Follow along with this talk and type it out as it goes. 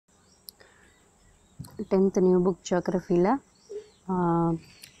10th new book ஜியோகிராஃபியில்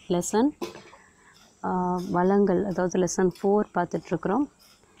lesson வளங்கள், அதாவது lesson 4 பார்த்துட்ருக்குறோம்.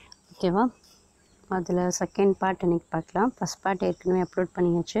 ஓகேவா? அதில் செகண்ட் பார்ட் இன்றைக்கி பார்க்கலாம். ஃபஸ்ட் பார்ட் ஏற்கனவே அப்லோட்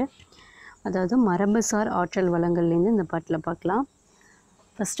பண்ணியாச்சு. அதாவது மரபுசார் ஆற்றல் வளங்கள்லேருந்து இந்த பாட்டில் பார்க்கலாம்.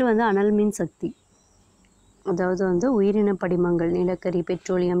 ஃபஸ்ட்டு வந்து அனல் மின் சக்தி, அதாவது வந்து உயிரின படிமங்கள், நிலக்கரி,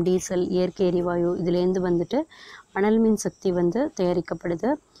 பெட்ரோலியம், டீசல், இயற்கை எரிவாயு, இதுலேருந்து வந்துட்டு அனல் மின் சக்தி வந்து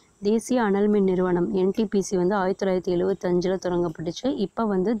தயாரிக்கப்படுது. தேசிய அனல் மின் நிறுவனம் NTPC வந்து 1975 தொடங்கப்பட்டுச்சு. இப்போ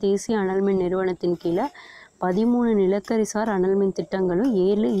வந்து தேசிய அனல் மின் நிறுவனத்தின் கீழே 13 நிலக்கரிசார் அனல் மின் திட்டங்களும்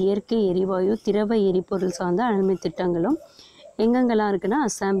 7 இயற்கை எரிவாயு திரவ எரிபொருள் சார்ந்த அனல் மின் திட்டங்களும் எங்கெங்கெல்லாம் இருக்குன்னா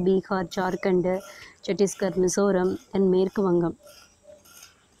அஸ்ஸாம், பீகார், ஜார்க்கண்டு, சத்தீஸ்கர், மிசோரம், தென் மேற்கு வங்கம்.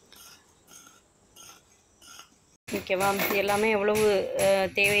 ஓகேவா? எல்லாமே எவ்வளவு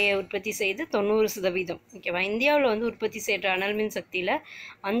தேவையை உற்பத்தி செய்து 90%. ஓகேவா? இந்தியாவில் வந்து உற்பத்தி செய்கிற அனல் மின் சக்தியில்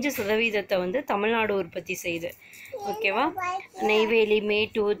 5% வந்து தமிழ்நாடு உற்பத்தி செய்யுது. ஓகேவா? நெய்வேலி,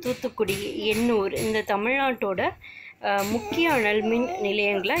 மேட்டூர், தூத்துக்குடி, எண்ணூர் இந்த தமிழ்நாட்டோட முக்கிய அனல் மின்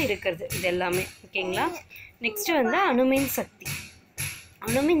நிலையங்களாக இருக்கிறது இது எல்லாமே. ஓகேங்களா? நெக்ஸ்ட்டு வந்து அணுமின் சக்தி.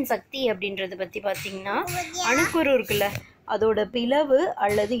 அணுமின் சக்தி அப்படின்றத பற்றி பார்த்திங்கன்னா, அணுக்குரு இருக்குல்ல, அதோட பிளவு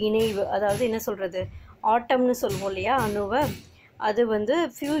அல்லது இணைவு, அதாவது என்ன சொல்கிறது, ஆட்டம்னு சொல்லுவோம் இல்லையா அணுவை, அது வந்து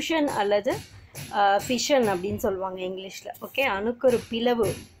ஃபியூஷன் அல்லது ஃபிஷன் அப்படின்னு சொல்லுவாங்க இங்கிலீஷில். ஓகே, அணுக்கொரு பிளவு,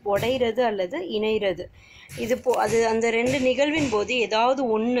 உடைகிறது அல்லது இணைகிறது. அது அந்த 2 நிகழ்வின் போது ஏதாவது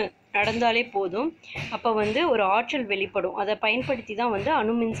ஒன்று நடந்தாலே போதும், அப்போ வந்து ஒரு ஆற்றல் வெளிப்படும். அதை பயன்படுத்தி தான் வந்து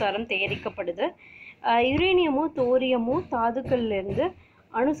அணு மின்சாரம் தயாரிக்கப்படுது. யுரேனியமும் தோரியமும் தாதுக்கள்லேருந்து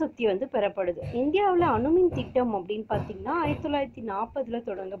அணுசக்தி வந்து பெறப்படுது. இந்தியாவில் அணுமின் திட்டம் அப்படின்னு பார்த்திங்கன்னா 1940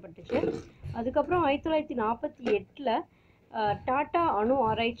 தொடங்கப்பட்டுச்சு. அதுக்கப்புறம் 1948 டாடா அணு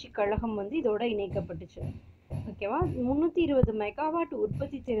ஆராய்ச்சி கழகம் வந்து இதோட இணைக்கப்பட்டுச்சு. ஓகேவா? 320 மெகாவாட்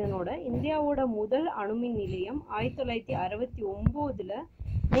உற்பத்தி திறனோட இந்தியாவோட முதல் அணுமின் நிலையம் 1969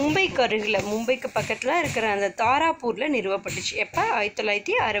 மும்பைக்கு அருகில், மும்பைக்கு பக்கத்தில் இருக்கிற அந்த தாராப்பூரில் நிறுவப்பட்டுச்சு. எப்போ?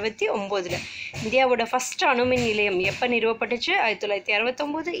 1969. இந்தியாவோட ஃபஸ்ட் அணுமின் நிலையம் எப்போ நிறுவப்பட்டுச்சு?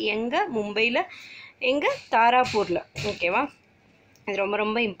 1969. எங்கே? மும்பையில். எங்கே? தாராப்பூரில். ஓகேவா? இது ரொம்ப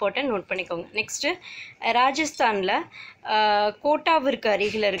ரொம்ப இம்பார்ட்டன்ட், நோட் பண்ணிக்கோங்க. நெக்ஸ்ட்டு ராஜஸ்தானில் கோட்டாவிற்கு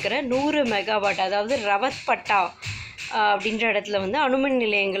அருகில் இருக்கிற 100 மெகாவாட், அதாவது ரவத்பட்டா அப்படின்ற இடத்துல வந்து அணுமின்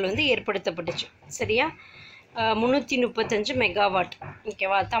நிலையங்கள் வந்து ஏற்படுத்தப்பட்டுச்சு. சரியா? 335 மெகாவாட்.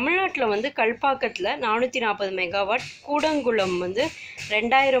 ஓகேவா? தமிழ்நாட்டில் வந்து கல்பாக்கத்தில் 440 மெகாவாட், கூடங்குளம் வந்து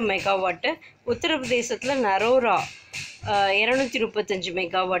 2000 மெகாவாட்டு, உத்தரப்பிரதேசத்தில் நரோரா 235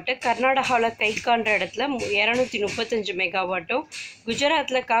 மெகாவாட்டு, கர்நாடகாவில் கைக்கான்ற இடத்துல 235 மெகாவாட்டும்,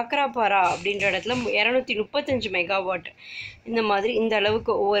 குஜராத்தில் காக்கராபாரா அப்படின்ற இடத்துல 235 மெகாவாட். இந்த மாதிரி இந்த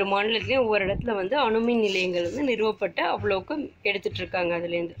அளவுக்கு ஒவ்வொரு மாநிலத்துலேயும் ஒவ்வொரு இடத்துல வந்து அணுமின் நிலையங்கள் வந்து நிறுவப்பட்டு அவ்வளோக்கு எடுத்துகிட்ருக்காங்க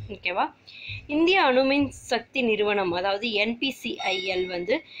அதுலேருந்து. ஓகேவா? இந்திய அணுமின் சக்தி நிறுவனம், அதாவது NPCIL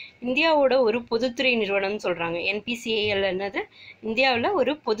வந்து இந்தியாவோட ஒரு பொதுத்துறை நிறுவனம்னு சொல்கிறாங்க. NPCIL என்னது? இந்தியாவில்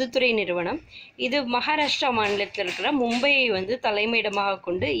ஒரு பொதுத்துறை நிறுவனம். இது மகாராஷ்டிரா மாநிலத்தில் இருக்கிற மும்பையை வந்து தலைமையிடமாக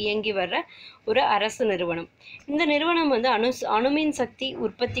கொண்டு இயங்கி வர்ற ஒரு அரசு நிறுவனம். இந்த நிறுவனம் வந்து அணுமின் சக்தி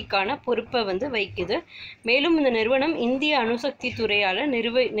உற்பத்திக்கான பொறுப்பை வந்து வைக்குது. மேலும் இந்த நிறுவனம் இந்திய அணுசக்தி துறையால்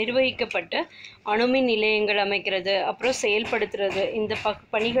நிர்வகிக்கப்பட்ட அணுமின் நிலையங்கள் அமைக்கிறது, அப்புறம் செயல்படுத்துறது, இந்த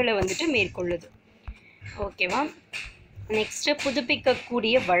பணிகளை வந்துட்டு மேற்கொள்ளுது. ஓகேவா? நெக்ஸ்ட்டு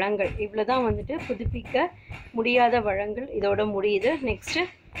புதுப்பிக்கக்கூடிய வளங்கள். இவ்வளோ தான் வந்துட்டு புதுப்பிக்க முடியாத வளங்கள் இதோட முடியுது. நெக்ஸ்ட்டு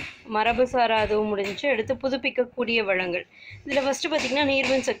மரபுசாரா அதுவும் முடிஞ்சு, அடுத்து புதுப்பிக்கக்கூடிய வளங்கள். இதில் ஃபஸ்ட்டு பார்த்திங்கன்னா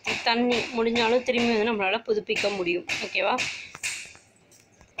நீர்மின் சக்தி, தண்ணி முடிஞ்சாலும் திரும்பி வந்து நம்மளால் புதுப்பிக்க முடியும். ஓகேவா?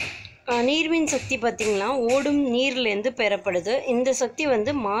 நீர்மின் சக்தி பார்த்திங்கன்னா ஓடும் நீர்லேருந்து பெறப்படுது. இந்த சக்தி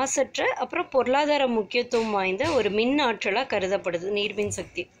வந்து மாசற்ற அப்புறம் பொருளாதார முக்கியத்துவம் வாய்ந்த ஒரு மின் ஆற்றலாக கருதப்படுது நீர்மின்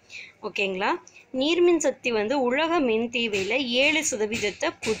சக்தி. ஓகேங்களா? நீர்மின் சக்தி வந்து உலக மின் தேவையில்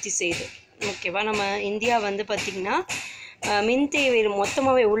 7% பூர்த்தி செய்யுது. ஓகேவா? நம்ம இந்தியா வந்து பார்த்திங்கன்னா மின் தேவை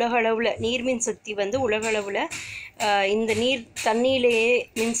மொத்தமாகவே உலக அளவில் நீர்மின் சக்தி வந்து உலக அளவில் இந்த தண்ணியிலேயே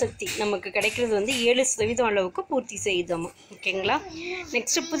மின்சக்தி நமக்கு கிடைக்கிறது வந்து 7% அளவுக்கு பூர்த்தி செய்யுதாமா. ஓகேங்களா?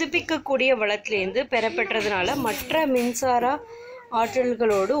 நெக்ஸ்ட்டு புதுப்பிக்கக்கூடிய வளத்திலேருந்து பெறப்பெற்றதுனால மற்ற மின்சார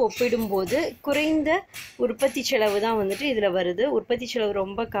ஆற்றல்களோடு ஒப்பிடும்போது குறைந்த உற்பத்தி செலவு தான் வந்துட்டு இதில் வருது. உற்பத்தி செலவு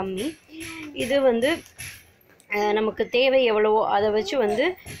ரொம்ப கம்மி. இது வந்து நமக்கு தேவை எவ்வளவோ அதை வச்சு வந்து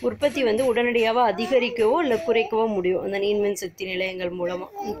உற்பத்தி வந்து உடனடியாக அதிகரிக்கவோ இல்லை குறைக்கவோ முடியும் அந்த நீர்மின் சக்தி நிலையங்கள்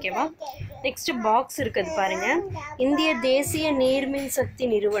மூலமாக. ஓகேவா? நெக்ஸ்ட்டு பாக்ஸ் இருக்குது பாருங்கள். இந்திய தேசிய நீர்மின் சக்தி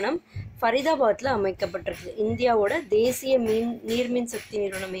நிறுவனம் ஃபரிதாபாத்தில் அமைக்கப்பட்டிருக்கு. இந்தியாவோட தேசிய நீர்மின் சக்தி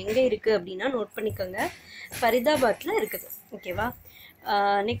நிறுவனம் எங்கே இருக்குது அப்படின்னா நோட் பண்ணிக்கோங்க, ஃபரிதாபாத்தில் இருக்குது. ஓகேவா?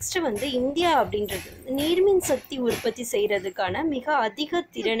 நெக்ஸ்ட்டு வந்து இந்தியா அப்படின்றது நீர்மின் சக்தி உற்பத்தி செய்கிறதுக்கான மிக அதிக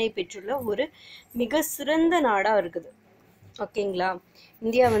திறனை பெற்றுள்ள ஒரு மிக சிறந்த நாடாக இருக்குது. ஓகேங்களா?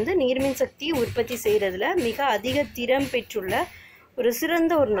 இந்தியா வந்து நீர்மின் சக்தி உற்பத்தி செய்கிறதுல மிக அதிக திறன் பெற்றுள்ள ஒரு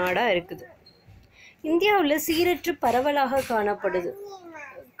சிறந்த ஒரு நாடாக இருக்குது. இந்தியாவில் சீரற்று பரவலாக காணப்படுது.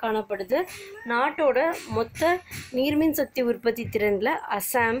 நாட்டோட மொத்த நீர்மின் சக்தி உற்பத்தி திறனில்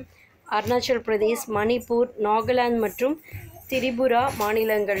அசாம், அருணாச்சல் பிரதேஷ், மணிப்பூர், நாகாலாந்து மற்றும் திரிபுரா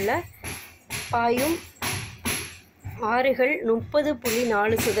மாநிலங்களில் பாயும் ஆறுகள்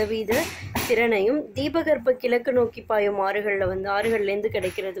 30.4% திறனையும், தீபகற்ப கிழக்கு நோக்கி பாயும் ஆறுகள்லேருந்து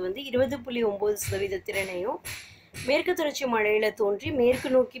கிடைக்கிறது வந்து 20.9% திறனையும், மேற்கு தொடர்ச்சி மலையில் தோன்றி மேற்கு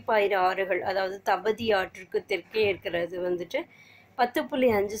நோக்கி பாயிற ஆறுகள், அதாவது தபதி ஆற்றுக்கு தெற்கே இருக்கிறது வந்துட்டு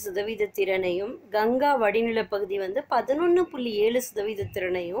 10.5% திறனையும், கங்கா வடிநில பகுதி வந்து 11.7%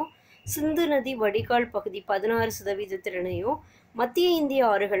 திறனையும், சிந்து நதி வடிகால் பகுதி 16% திறனையும், மத்திய இந்திய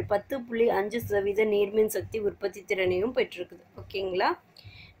ஆறுகள் 10.5% நீர்மின் சக்தி உற்பத்தி திறனையும் பெற்றிருக்குது. ஓகேங்களா?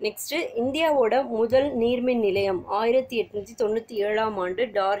 நெக்ஸ்ட்டு இந்தியாவோட முதல் நீர்மின் நிலையம் 1897ஆம் ஆண்டு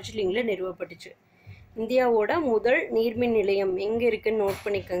டார்ஜிலிங்கில் நிறுவப்பட்டுச்சு. இந்தியாவோட முதல் நீர்மின் நிலையம் எங்கே இருக்குன்னு நோட்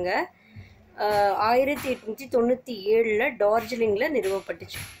பண்ணிக்கோங்க. 1897 டார்ஜிலிங்கில்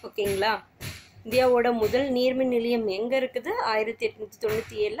நிறுவப்பட்டுச்சு. ஓகேங்களா? இந்தியாவோட முதல் நீர்மின் நிலையம் எங்கே இருக்குது?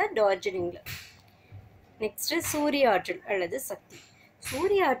 1897 டார்ஜிலிங்கில். நெக்ஸ்ட்டு சூரிய ஆற்றல் அல்லது சக்தி.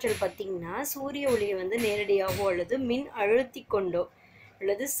 சூரிய ஆற்றல் பார்த்திங்கன்னா சூரிய ஒளியை வந்து நேரடியாகவோ அல்லது மின் அழுத்தி கொண்டோ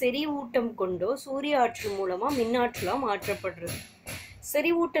அல்லது செறிவூட்டம் கொண்டோ சூரிய ஆற்றல் மூலமாக மின்னாற்றலாக மாற்றப்படுறது.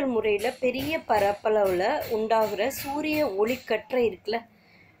 செறிவூட்டல் முறையில் பெரிய பரப்பளவில் உண்டாகிற சூரிய ஒளிக்கற்றை இருக்குல்ல,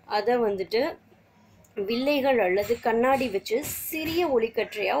 அதை வந்துட்டு வில்லைகள் அல்லது கண்ணாடி வச்சு சிறிய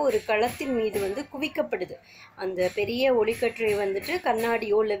ஒளிக்கற்றையாக ஒரு களத்தின் மீது வந்து குவிக்கப்படுது. அந்த பெரிய ஒளிக்கற்றை வந்துட்டு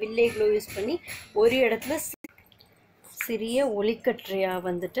கண்ணாடியோ இல்லை வில்லைகளோ யூஸ் பண்ணி ஒரு இடத்துல சிறிய ஒளிக்கற்றையாக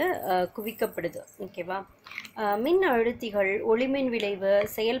வந்துட்டு குவிக்கப்படுது. ஓகேவா? மின் அழுத்திகள் ஒளிமின் விளைவு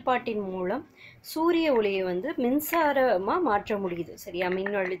செயல்பாட்டின் மூலம் சூரிய ஒளியை வந்து மின்சாரமாக மாற்ற முடியுது. சரியா?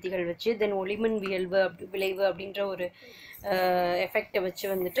 மின் அழுத்திகள் வச்சு தென் ஒளிமின் விளைவு அப்படின்ற ஒரு எஃபெக்டை வச்சு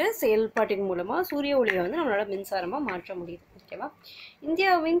வந்துட்டு செயல்பாட்டின் மூலமாக சூரிய ஒளியை வந்து நம்மளால் மின்சாரமாக மாற்ற முடியுது. ஓகேவா?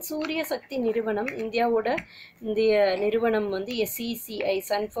 இந்தியாவின் சூரிய சக்தி நிறுவனம் இந்திய நிறுவனம் வந்து SECI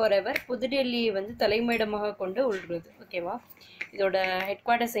சன் ஃபார் எவர் புதுடெல்லியை வந்து தலைமையிடமாக கொண்டு உள்ளது. ஓகேவா? இதோட ஹெட்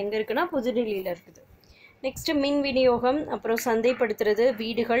குவார்ட்டர்ஸ் எங்கே இருக்குன்னா புதுடெல்லியில் இருக்குது. நெக்ஸ்ட்டு மின் விநியோகம், அப்புறம் சந்தைப்படுத்துறது,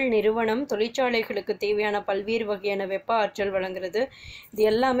 வீடுகள், நிறுவனம், தொழிற்சாலைகளுக்கு தேவையான பல்வேறு வகையான வெப்ப ஆற்றல் வழங்குறது, இது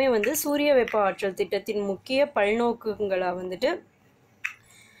எல்லாமே வந்து சூரிய வெப்ப ஆற்றல் திட்டத்தின் முக்கிய பல்நோக்குகளாக வந்துட்டு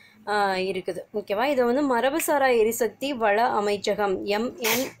இருக்குது. ஓகேவா? இதை வந்து மரபுசாரா எரிசக்தி வள அமைச்சகம்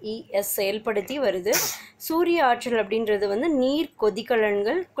MNES செயல்படுத்தி வருது. சூரிய ஆற்றல் அப்படின்றது வந்து நீர்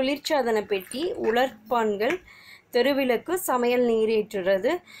கொதிக்கலன்கள், குளிர்சாதன பெட்டி, உலர்பான்கள், தெருவிளக்கு, சமையல்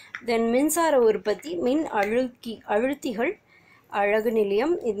நீரேற்றுறது, தென் மின்சார உற்பத்தி, மின் அழுத்திகள், அழகு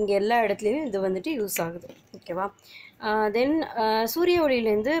நிலையம், இங்கே எல்லா இடத்துலையும் இது வந்துட்டு யூஸ் ஆகுது. ஓகேவா? தென் சூரிய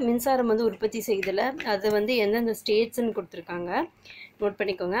ஒளியிலேருந்து மின்சாரம் வந்து உற்பத்தி செய்தல அது வந்து எந்தெந்த ஸ்டேட்ஸ்ன்னு கொடுத்துருக்காங்க, நோட்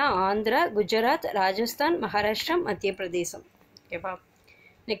பண்ணிக்கோங்க. ஆந்திரா, குஜராத், ராஜஸ்தான், மகாராஷ்டிரா, மத்திய பிரதேசம். ஓகேவா?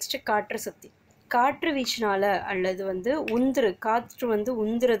 நெக்ஸ்ட்டு காற்று சக்தி. காற்று வீச்சினால அல்லது வந்து காற்று வந்து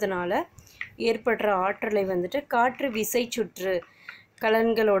உந்துறதுனால ஏற்படுற ஆற்றலை வந்துட்டு காற்று விசை சுற்று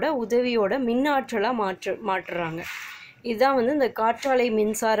கலன்களோட உதவியோட மின் ஆற்றலாக மாற்றுறாங்க. இதுதான் வந்து இந்த காற்றாலை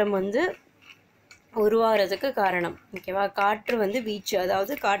மின்சாரம் வந்து உருவாகிறதுக்கு காரணம். ஓகேவா? காற்று வந்து வீச்சு,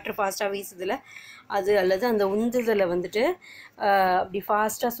 அதாவது காற்று ஃபாஸ்ட்டாக வீசுதில் அது அல்லது அந்த உந்துதலை வந்துட்டு அப்படி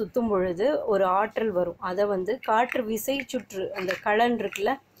ஃபாஸ்ட்டாக சுற்றும் பொழுது ஒரு ஆற்றல் வரும். அதை வந்து காற்று விசை சுற்று அந்த கலன்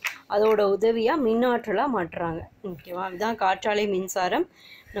இருக்குல்ல அதோட உதவியாக மின்னாற்றலாக மாற்றுறாங்க. ஓகேவா? இதுதான் காற்றாலை மின்சாரம்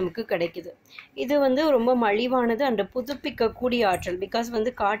நமக்கு கிடைக்குது. இது வந்து ரொம்ப மலிவானது அண்ட் புதுப்பிக்கக்கூடிய ஆற்றல். பிகாஸ்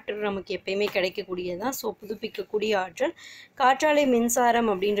வந்து காற்று நமக்கு எப்பயுமே கிடைக்கக்கூடியது தான். ஸோ புதுப்பிக்கக்கூடிய ஆற்றல். காற்றாலை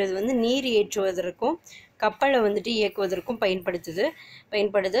மின்சாரம் அப்படின்றது வந்து நீர் ஏற்றுவதற்கும் கப்பலை வந்துட்டு இயக்குவதற்கும் பயன்படுது.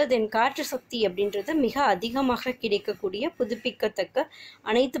 தென் காற்று சக்தி அப்படின்றது மிக அதிகமாக கிடைக்கக்கூடிய புதுப்பிக்கத்தக்க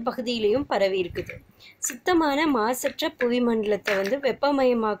அனைத்து பகுதியிலையும் பரவி இருக்குது. சுத்தமான மாசற்ற புவிமண்டலத்தை வந்து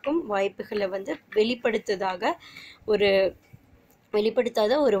வெப்பமயமாக்கும் வாய்ப்புகளை வந்து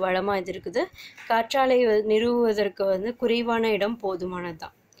வெளிப்படுத்தாத ஒரு வளமாக இது இருக்குது. காற்றாலை நிறுவுவதற்கு வந்து குறைவான இடம் போதுமானது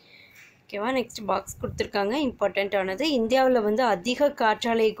தான். ஓகேவா. நெக்ஸ்ட் பாக்ஸ் கொடுத்துருக்காங்க இம்பார்ட்டண்ட்டானது. இந்தியாவில் வந்து அதிக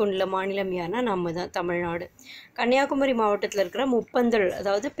காற்றாலை கொண்டுள்ள மாநிலம் யாருன்னா நம்ம தான், தமிழ்நாடு. கன்னியாகுமரி மாவட்டத்தில் இருக்கிற முப்பந்தல்,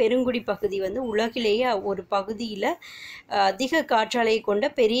 அதாவது பெருங்குடி பகுதி வந்து உலகிலேயே ஒரு பகுதியில் அதிக காற்றாலை கொண்ட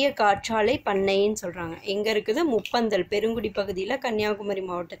பெரிய காற்றாலை பண்ணைன்னு சொல்கிறாங்க. எங்கே இருக்குது? முப்பந்தல் பெருங்குடி பகுதியில் கன்னியாகுமரி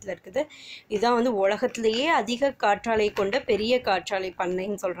மாவட்டத்தில் இருக்குது. இதுதான் வந்து உலகத்திலேயே அதிக காற்றாலை கொண்ட பெரிய காற்றாலை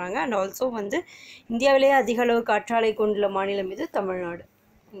பண்ணைன்னு சொல்கிறாங்க. அண்ட் ஆல்சோ வந்து இந்தியாவிலேயே அதிக அளவு காற்றாலை கொண்டுள்ள மாநிலம் இது தமிழ்நாடு.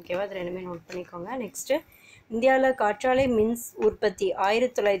 ஓகேவா, அது ரெண்டுமே நோட் பண்ணிக்கோங்க. நெக்ஸ்ட்டு, இந்தியாவில் காற்றாலை மின்ஸ் உற்பத்தி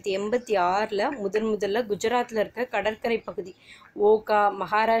 1986 முதல்ல குஜராத்தில் இருக்க கடற்கரை பகுதி ஓகா,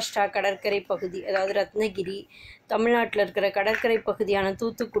 மகாராஷ்டிரா கடற்கரை பகுதி அதாவது ரத்னகிரி, தமிழ்நாட்டில் இருக்கிற கடற்கரை பகுதியான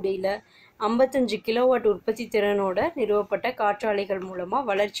தூத்துக்குடியில் 55 கிலோவாட் உற்பத்தி திறனோட நிறுவப்பட்ட காற்றாலைகள் மூலமாக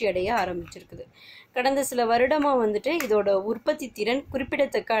வளர்ச்சி அடைய ஆரம்பிச்சிருக்குது. கடந்த சில வருடமாக வந்துட்டு இதோட உற்பத்தி திறன்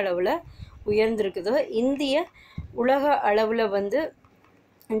குறிப்பிடத்தக்க அளவில் உயர்ந்திருக்குது. உலக அளவில் வந்து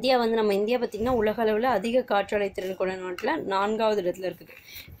இந்தியா வந்து நம்ம இந்தியா பார்த்திங்கன்னா உலக அளவில் அதிக காற்றாலை திறன் கொண்ட நாட்டில் 4வது இடத்துல இருக்குது.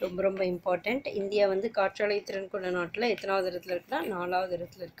 ரொம்ப ரொம்ப இம்பார்ட்டண்ட். இந்தியா வந்து காற்றாலை திறன் கொண்ட நாட்டில் எத்தனாவது இடத்துல இருக்குன்னா 4வது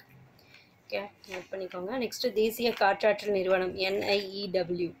இடத்துல இருக்குது. ஓகே, நோட் பண்ணிக்கோங்க. நெக்ஸ்ட்டு, தேசிய காற்றாற்றல் நிறுவனம்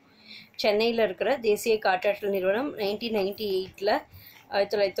NIEW சென்னையில் இருக்கிற தேசிய காற்றாற்றல் நிறுவனம் 1998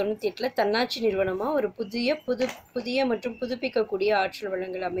 1998 தன்னாட்சி நிறுவனமாக ஒரு புதிய மற்றும் புதுப்பிக்கக்கூடிய ஆற்றல்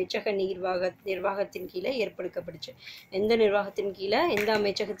வளங்கள் அமைச்சக நிர்வாகத்தின் கீழே ஏற்படுத்தப்பட்டுச்சு. எந்த நிர்வாகத்தின் கீழே? எந்த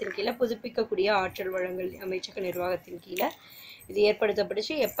அமைச்சகத்தின் கீழே? புதுப்பிக்கக்கூடிய ஆற்றல் வளங்கள் அமைச்சக நிர்வாகத்தின் கீழே இது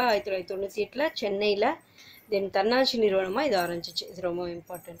ஏற்படுத்தப்பட்டுச்சு. எப்போ? 1998 சென்னையில். தென் தன்னாட்சி நிறுவனமாக இது ஆரம்பிச்சிச்சு. இது ரொம்ப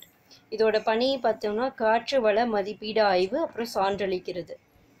இம்பார்ட்டண்ட். இதோட பணி பார்த்தோம்னா காற்று வள மதிப்பீடு ஆய்வு, அப்புறம் சான்றளிக்கிறது.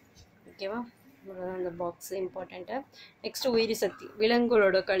 ஓகேவா, அந்த பாக்ஸ் இம்பார்ட்டண்ட்டு. நெக்ஸ்ட்டு, உயிரி சக்தி,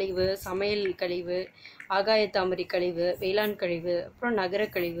 விலங்குகளோட கழிவு, சமையல் கழிவு, ஆகாய தாமரை கழிவு, வேளாண் கழிவு, அப்புறம் நகர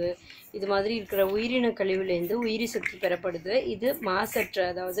கழிவு, இது மாதிரி இருக்கிற உயிரின கழிவுலேருந்து உயிரி சக்தி பெறப்படுது. இது மாசற்ற,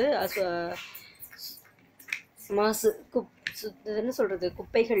 அதாவது என்ன சொல்கிறது,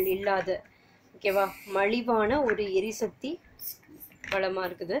 குப்பைகள் இல்லாத, ஓகேவா, மலிவான ஒரு எரிசக்தி வளமாக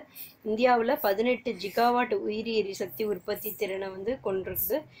இருக்குது. இந்தியாவில் 18 ஜிகாவாட் உயிரி எரிசக்தி உற்பத்தி திறனை வந்து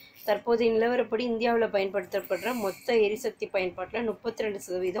கொண்டிருக்குது. தற்போதைய நிலவரப்படி இந்தியாவில் பயன்படுத்தப்படுற மொத்த எரிசக்தி பயன்பாட்டில்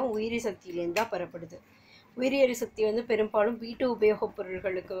 32% உயிரி சக்தியிலேருந்து தான் பெறப்படுது. உயிரி எரிசக்தி வந்து பெரும்பாலும் வீட்டு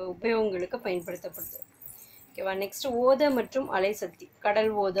உபயோகங்களுக்கு பயன்படுத்தப்படுது. ஓகேவா. நெக்ஸ்ட்டு, ஓத மற்றும் அலை சக்தி,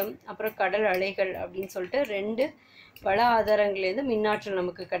 கடல் ஓதம் அப்புறம் கடல் அலைகள் அப்படின்னு சொல்லிட்டு 2 வள ஆதாரங்கள்லேருந்து மின்னாற்றல்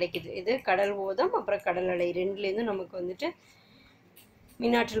நமக்கு கிடைக்குது. இது கடல் ஓதம் அப்புறம் கடல் அலை, 2லேருந்து நமக்கு வந்துட்டு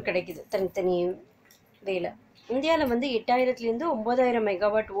மின்னாற்றல் கிடைக்குது, தனித்தனி வேலை. இந்தியாவில் வந்து 8000லேருந்து 9000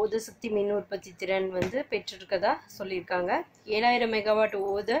 மெகாவாட் ஓத சக்தி மின் உற்பத்தி திறன் வந்து பெற்றிருக்கதா சொல்லியிருக்காங்க. 7000 மெகாவாட்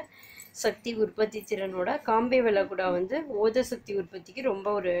ஓத சக்தி உற்பத்தி திறனோட காம்பே வளைகுடா வந்து ஓத சக்தி உற்பத்திக்கு ரொம்ப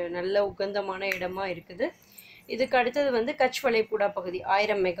ஒரு நல்ல உகந்தமான இடமா இருக்குது. இதுக்கு அடுத்தது வந்து கட்ச் வளைகுடா பகுதி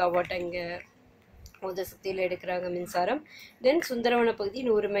 1000 மெகாவாட் அங்கே ஓத சக்தியில் எடுக்கிறாங்க மின்சாரம். தென் சுந்தரவன பகுதி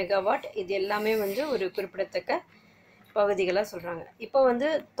 100 மெகாவாட். இது எல்லாமே வந்து ஒரு குறிப்பிடத்தக்க பகுதிகளாக சொல்கிறாங்க. இப்போ வந்து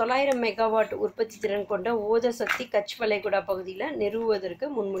 900 மெகாவாட் உற்பத்தி திறன் கொண்ட ஓத சக்தி கட்ச் வளைகுடா பகுதியில் நிறுவுவதற்கு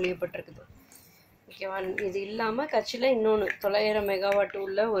முன்மொழியப்பட்டிருக்குது. ஓகேவா. இது இல்லாமல் கட்சியில் இன்னொன்று 900 மெகாவாட்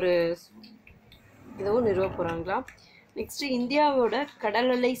உள்ள ஒரு இதுவும் நிறுவ போகிறாங்களாம். நெக்ஸ்ட்டு, இந்தியாவோட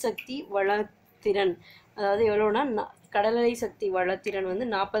கடலலை சக்தி வளத்திறன், அதாவது எவ்வளோனா கடலலை சக்தி வளத்திறன் வந்து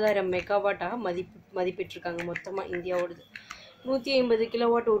 40000 மெகாவாட்டாக மதிப்பிட்டிருக்காங்க மொத்தமாக இந்தியாவோடது. 150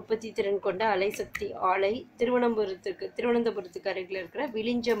 கிலோவாட் உற்பத்தி திறன் கொண்ட அலைசக்தி ஆலை திருவனந்தபுரத்துக்கு அருகில் இருக்கிற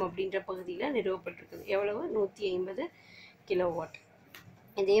விளிஞ்சம் அப்படின்ற பகுதியில் நிறுவப்பட்டிருக்குது. எவ்வளவு? 150 கிலோவாட்.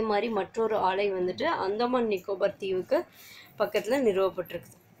 இதே மாதிரி மற்றொரு ஆலை வந்துட்டு அந்தமான் நிக்கோபார் தீவுக்கு பக்கத்தில்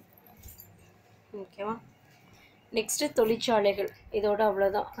நிறுவப்பட்டிருக்குது. ஓகேவா. நெக்ஸ்ட்டு, தொழிற்சாலைகள். இதோட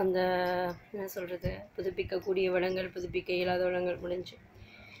அவ்வளோதான். அந்த என்ன சொல்கிறது, புதுப்பிக்கக்கூடிய வளங்கள், புதுப்பிக்க இயலாத வளங்கள் முடிஞ்சு.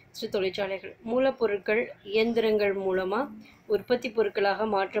 தொழிற்சாலைகள், மூலப்பொருட்கள் இயந்திரங்கள் மூலமாக உற்பத்தி பொருட்களாக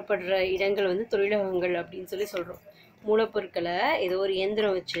மாற்றப்படுற இடங்கள் வந்து தொழிலகங்கள் அப்படின்னு சொல்கிறோம். மூலப்பொருட்களை ஏதோ ஒரு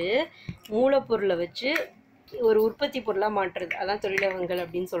இயந்திரம் வச்சு மூலப்பொருளை வச்சு ஒரு உற்பத்தி பொருளாக மாற்றுறது, அதான் தொழிலகங்கள்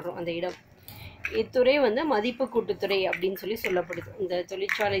அப்படின்னு சொல்கிறோம் அந்த இடம். இத்துறை வந்து மதிப்பு கூட்டுத்துறை அப்படின்னு சொல்லப்படுது. இந்த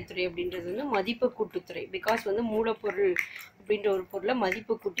தொழிற்சாலை துறை அப்படின்றது வந்து மதிப்பு கூட்டுத்துறை. பிகாஸ் வந்து மூலப்பொருள் அப்படின்ற ஒரு பொருளை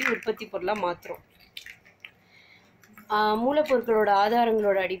மதிப்பு கூட்டி உற்பத்தி பொருளாக மாற்றுறோம். மூலப்பொருட்களோட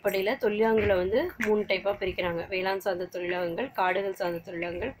ஆதாரங்களோட அடிப்படையில் தொழிலகங்களை வந்து 3 டைப்பாக பிரிக்கிறாங்க. வேளாண் சார்ந்த தொழிலகங்கள், காடுகள் சார்ந்த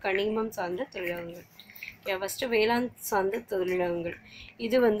தொழிலகங்கள், கனிமம் சார்ந்த தொழிலகங்கள். ஃபஸ்ட்டு வேளாண் சார்ந்த தொழிலகங்கள்.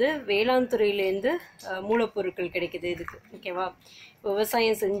 இது வந்து வேளாண் துறையிலேருந்து மூலப்பொருட்கள் கிடைக்குது இதுக்கு. ஓகேவா.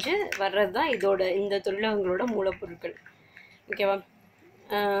 விவசாயம் செஞ்சு வர்றது தான் இந்த தொழிலகங்களோட மூலப்பொருட்கள். ஓகேவா.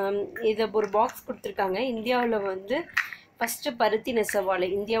 இதை ஒரு பாக்ஸ் கொடுத்துருக்காங்க. இந்தியாவில் வந்து ஃபஸ்ட்டு பருத்தி நெசவாலை,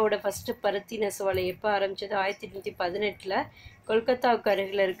 இந்தியாவோட ஃபஸ்ட்டு பருத்தி நெசவாலை எப்போ ஆரம்பிச்சது? 1818 கொல்கத்தாவுக்கு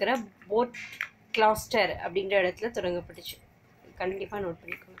அருகில் இருக்கிற போட் கிளாஸ்டர் அப்படின்ற இடத்துல தொடங்கப்பட்டுச்சு. கண்டிப்பாக நோட்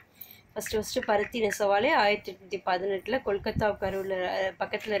பண்ணிக்கோங்க. ஃபஸ்ட்டு பருத்தி நெசவாலை 1818 கொல்கத்தாவுக்கு அருகில்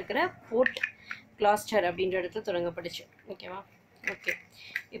பக்கத்தில் இருக்கிற போர்ட் கிளாஸ்டர் அப்படின்ற இடத்துல தொடங்கப்பட்டுச்சு. ஓகேவா? ஓகே,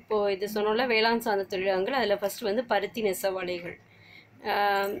 இப்போது இது சொன்னோம்ல வேளாண் சார்ந்த தொழிலாளர்கள். அதில் ஃபஸ்ட்டு வந்து பருத்தி நெசவாலைகள்.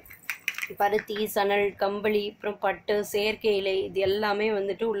 பருத்தி, சணல், கம்பளி, அப்புறம் பட்டு, செயற்கை இலை, இது எல்லாமே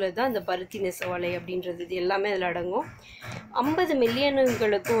வந்துட்டு உள்ளது தான் இந்த பருத்தி நெசவாலை அப்படின்றது. இது எல்லாமே அதில் அடங்கும். 50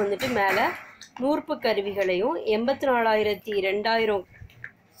 மில்லியனுங்களுக்கும் வந்துட்டு மேலே நூற்பு கருவிகளையும் 84,200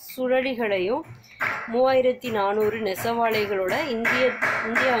 சுழலிகளையும் 3400 நெசவாலைகளோட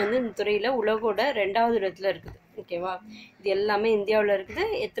இந்தியா வந்து இந்த துறையில் உலகோட 2வது இடத்துல இருக்குது. ஓகேவா? இது எல்லாமே இந்தியாவில் இருக்குது.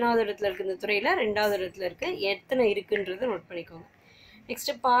 எத்தனாவது இடத்துல இருக்குது? இந்த துறையில் 2வது இடத்துல இருக்குது. எத்தனை இருக்குன்றது நோட் பண்ணிக்கோங்க.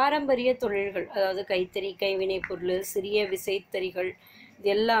 நெக்ஸ்ட்டு பாரம்பரிய தொழில்கள், அதாவது கைத்தறி, கைவினைப் பொருள், சிறிய விசைத்தறிகள், இது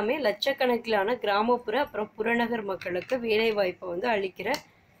எல்லாமே லட்சக்கணக்கிலான கிராமப்புற அப்புறம் புறநகர் மக்களுக்கு வேலைவாய்ப்பை வந்து அளிக்கிற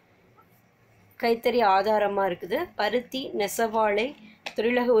கைத்தறி ஆதாரமாக இருக்குது. பருத்தி நெசவாலை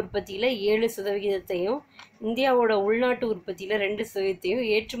தொழிலக உற்பத்தியில் 7%, இந்தியாவோட உள்நாட்டு உற்பத்தியில் 2%,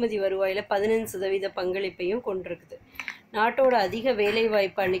 ஏற்றுமதி வருவாயில் 15% பங்களிப்பையும் கொண்டிருக்குது. நாட்டோட அதிக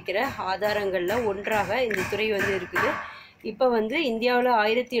வேலைவாய்ப்பு அளிக்கிற ஆதாரங்களில் ஒன்றாக இந்த துறை வந்து இருக்குது. இப்போ வந்து இந்தியாவில்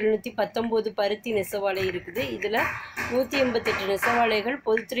 1719 பருத்தி நெசவாலை இருக்குது. இதில் 188 நெசவாலைகள்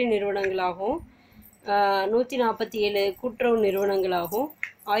பொதுத்துறை நிறுவனங்களாகவும் 147 கூட்டுறவு நிறுவனங்களாகவும்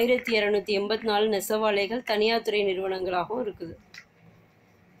 1284 நெசவாலைகள் தனியார் துறை நிறுவனங்களாகவும் இருக்குது.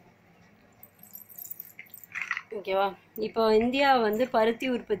 ஓகேவா? இப்போ இந்தியா வந்து பருத்தி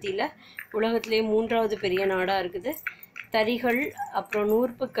உற்பத்தியில் உலகத்திலே 3வது பெரிய நாடாக இருக்குது. தறிகள் அப்புறம்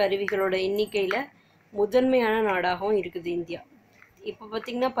நூற்பு கருவிகளோட எண்ணிக்கையில் முதன்மையான நாடாகவும் இருக்குது இந்தியா. இப்போ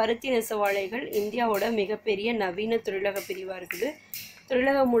பார்த்திங்கன்னா பருத்தி நெசவாலைகள் இந்தியாவோட மிகப்பெரிய நவீன தொழிலக பிரிவாக இருக்குது.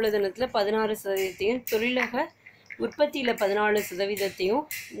 தொழிலக மூலதனத்தில் 16%, தொழிலக உற்பத்தியில் 14%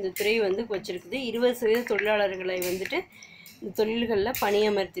 இந்த துறை வந்து வச்சுருக்குது. 20% தொழிலாளர்களை வந்துட்டு இந்த தொழில்களில்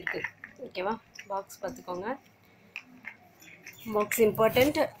பணியமர்த்திருக்கு. ஓகேவா? பாக்ஸ் பார்த்துக்கோங்க. Box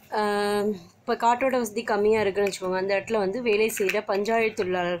important. இப்போ காற்றோட வசதி கம்மியாக இருக்குதுன்னு வச்சுக்கோங்க. அந்த இடத்துல வந்து வேலை செய்கிற பஞ்சாயத்து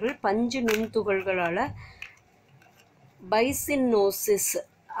தொழிலாளர்கள் பஞ்சு நுண்துகள்களால் பைசினோசிஸ்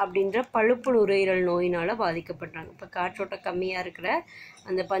அப்படின்ற பழுப்பு நுரையீரல் நோயினால் பாதிக்கப்பட்டாங்க. இப்போ காற்றோட்டம் கம்மியாக இருக்கிற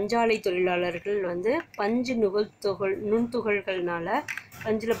அந்த பஞ்சாலை தொழிலாளர்கள் வந்து பஞ்சு நுண்துகள்கள்னால,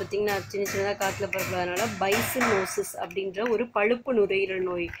 பஞ்சில் பார்த்திங்கன்னா சின்ன சின்னதாக காற்றில் பரப்புறதுனால பைசினோசிஸ் அப்படின்ற ஒரு பழுப்பு நுரையீரல்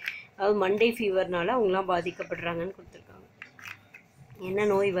நோய், அதாவது மண்டே ஃபீவர்னால அவங்களாம் பாதிக்கப்படுறாங்கன்னு கொடுத்துருக்காங்க. என்ன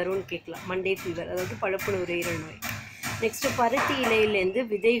நோய் வரும்னு கேட்கலாம். மண்டே ஃபீவர், அதாவது பழுப்பு நுரையீரல் நோய். நெக்ஸ்ட்டு பருத்தி இலையிலேருந்து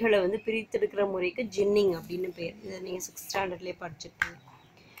விதைகளை வந்து பிரித்தெடுக்கிற முறைக்கு ஜின்னிங் அப்படின்னு பேர். இதை நீங்கள் 6th ஸ்டாண்டர்ட்லேயே படிச்சிருக்கீங்க.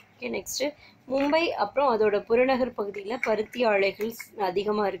 ஓகே, நெக்ஸ்ட்டு மும்பை அப்புறம் அதோட புறநகர் பகுதியில் பருத்தி ஆலைகள்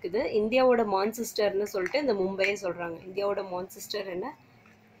அதிகமாக இருக்குது. இந்தியாவோட மான்செஸ்டர்னு சொல்லிட்டு இந்த மும்பையை சொல்கிறாங்க. இந்தியாவோட மான்செஸ்டர் என்ன?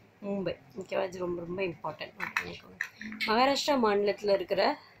 மும்பை. ஓகேவா? இது ரொம்ப ரொம்ப இம்பார்ட்டன்ட். மகாராஷ்டிரா மாநிலத்தில் இருக்கிற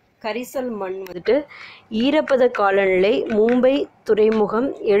கரிசல் மண் வந்துட்டு ஈரப்பத காலநிலை, மும்பை துறைமுகம்,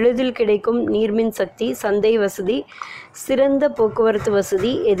 எளிதில் கிடைக்கும் நீர்மின் சக்தி, சந்தை வசதி, சிறந்த போக்குவரத்து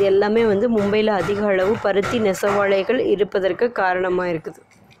வசதி, இது எல்லாமே வந்து மும்பையில் அதிக அளவு பருத்தி நெசவாலைகள் இருப்பதற்கு காரணமாக இருக்குது.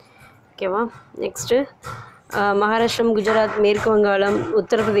 ஓகேவா? நெக்ஸ்ட்டு மகாராஷ்டிரம், குஜராத், மேற்கு வங்காளம்,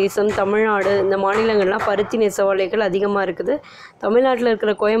 உத்தரப்பிரதேசம், தமிழ்நாடு, இந்த மாநிலங்கள்லாம் பருத்தி நெசவாலைகள் அதிகமாக இருக்குது. தமிழ்நாட்டில்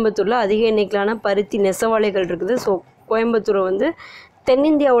இருக்கிற கோயம்புத்தூரில் அதிக எண்ணிக்கையிலான பருத்தி நெசவாலைகள் இருக்குது. ஸோ கோயம்புத்தூரை வந்து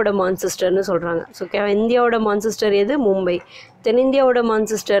தென்னிந்தியாவோட மான்செஸ்டர்னு சொல்கிறாங்க. ஸோ இந்தியாவோட மான்செஸ்டர் எது? மும்பை. தென்னிந்தியாவோட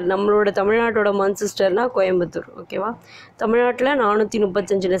மான்செஸ்டர், நம்மளோட தமிழ்நாட்டோட மான்செஸ்டர்னால் கோயம்புத்தூர். ஓகேவா? தமிழ்நாட்டில்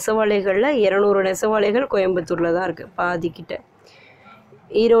 435 நெசவாலைகளில் 200 நெசவாலைகள் கோயம்புத்தூரில் தான் இருக்குது, பாதிக்கிட்ட.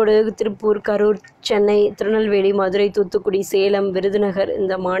 ஈரோடு, திருப்பூர், கரூர், சென்னை, திருநெல்வேலி, மதுரை, தூத்துக்குடி, சேலம், விருதுநகர்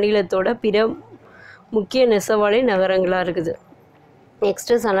இந்த மாநிலத்தோட பிற முக்கிய நெசவாலை நகரங்களாக இருக்குது.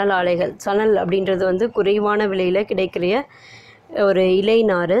 நெக்ஸ்ட்டு சணல் ஆலைகள். சணல் அப்படின்றது வந்து குறைவான விலையில் கிடைக்கிற ஒரு இலை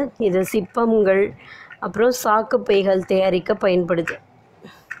நார். இது சிப்பங்கள் அப்புறம் சாக்கு பைகள் தயாரிக்க பயன்படுது.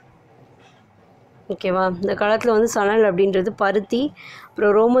 ஓகேவா? இந்த காலத்தில் வந்து சணல் அப்படின்றது பருத்தி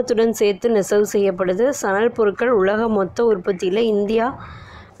அப்புறம் ரோமத்துடன் சேர்த்து நெசவு செய்யப்படுது. சணல் பொருட்கள் உலக மொத்த உற்பத்தியில் இந்தியா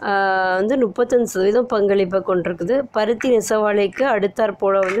வந்து 35% பங்களிப்பை கொண்டிருக்குது. பருத்தி நெசவாலைக்கு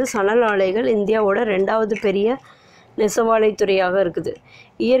அடுத்தாற்போல் வந்து சணல் ஆலைகள் இந்தியாவோட 2வது பெரிய நெசவாலை துறையாக இருக்குது.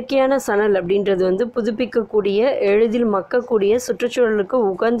 இயற்கையான சணல் அப்படின்றது வந்து புதுப்பிக்கக்கூடிய, எளிதில் மக்கக்கூடிய, சுற்றுச்சூழலுக்கு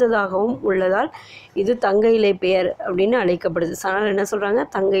உகந்ததாகவும் உள்ளதால் இது தங்க இலை பெயர் அப்படின்னு அழைக்கப்படுது. சணல் என்ன சொல்கிறாங்க?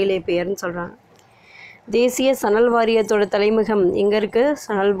 தங்க இலை பெயர்னு சொல்கிறாங்க. தேசிய சணல் வாரியத்தோட தலைமையகம் எங்கே இருக்குது?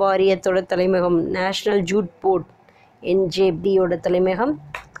 சணல் வாரியத்தோட தலைமையகம் நேஷ்னல் ஜூட் போர்ட் NJBயோட தலைமையகம்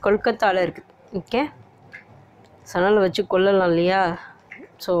கொல்கத்தாவில் இருக்குது. ஓகே, சணலை வச்சு கொல்லலாம் இல்லையா,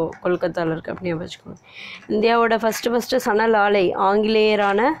 ஸோ கொல்கத்தாவில் இருக்குது அப்படியே வச்சுக்கோங்க. இந்தியாவோட ஃபஸ்ட்டு சணல் ஆலை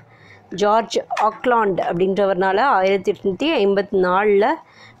ஆங்கிலேயரான ஜார்ஜ் ஆக்லாண்ட் அப்படின்றவர்னால 1854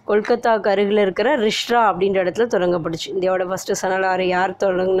 கொல்கத்தாவுக்கு அருகில் இருக்கிற ரிஷ்ரா அப்படின்ற இடத்துல தொடங்கப்பட்டுச்சு. இந்தியாவோட ஃபஸ்ட்டு சணல் ஆலை யார்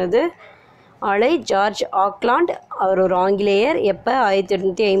தொடங்கினது? ஆலை ஜார்ஜ் ஆக்லாண்ட். அவர் ஒரு ஆங்கிலேயர். எப்போ?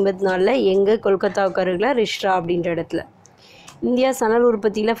 1854 எங்கே? கொல்கத்தாவுக்கு அருகில் ரிஷ்ரா அப்படின்ற இடத்துல. இந்தியா சணல்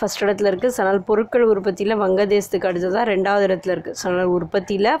உற்பத்தியில் ஃபஸ்ட் இடத்துல இருக்குது. சணல் பொருட்கள் உற்பத்தியில் வங்கதேசத்துக்கு அடுத்ததாக 2வது இடத்துல இருக்குது. சணல்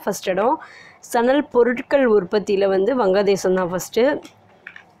உற்பத்தியில் ஃபஸ்ட் இடம். சணல் பொருட்கள் உற்பத்தியில் வந்து வங்கதேசம் தான் ஃபஸ்ட்டு.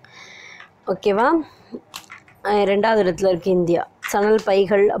 ஓகேவா? 2வது இடத்துல இருக்குது இந்தியா. சணல்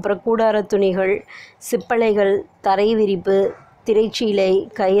பைகள், அப்புறம் கூடார துணிகள், சிப்பலைகள், தரை விரிப்பு, திரைச்சீலை,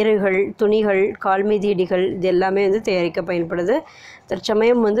 கயிறுகள், துணிகள், கால்மிதியடிகள் இது எல்லாமே வந்து தயாரிக்க பயன்படுது.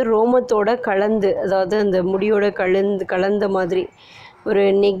 தற்சமயம் வந்து ரோமத்தோட கலந்து, அதாவது அந்த முடியோட கலந்த மாதிரி ஒரு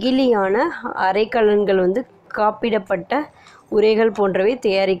நெகிழியான அரைக்கலன்கள் வந்து காப்பிடப்பட்ட உரைகள் போன்றவை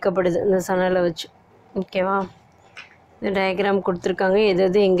தயாரிக்கப்படுது இந்த சணலை வச்சு. ஓகேவா? இந்த டயக்ராம் கொடுத்துருக்காங்க,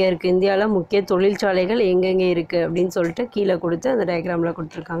 எது எங்கே இருக்குது, இந்தியாவில் முக்கிய தொழிற்சாலைகள் எங்கெங்கே இருக்குது அப்படின்னு சொல்லிட்டு கீழே கொடுத்து அந்த டயக்ராமில்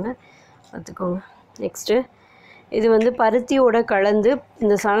கொடுத்துருக்காங்க, பார்த்துக்கோங்க. நெக்ஸ்ட்டு இது வந்து பருத்தியோட கலந்து,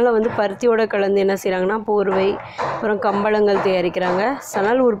 இந்த சணலை வந்து பருத்தியோட கலந்து என்ன செய்கிறாங்கன்னா போர்வை, அப்புறம் கம்பளங்கள் தயாரிக்கிறாங்க.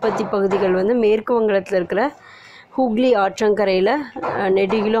 சணல் உற்பத்தி பகுதிகள் வந்து மேற்கு வங்கத்தில் இருக்கிற ஹூக்ளி ஆற்றங்கரையில்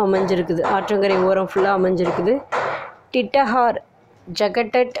நெடுகிலும் அமைஞ்சிருக்குது. ஆற்றங்கரை ஓரம் ஃபுல்லாக அமைஞ்சிருக்குது. டிட்டஹார்,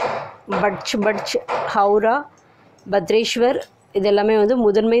 ஜகட்டட், பட்ச், ஹவுரா, பத்ரேஸ்வர் இதெல்லாமே வந்து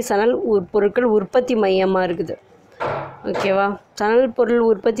முதன்மை சணல் பொருட்கள் உற்பத்தி மையமாக இருக்குது. ஓகேவா? சணல் பொருள்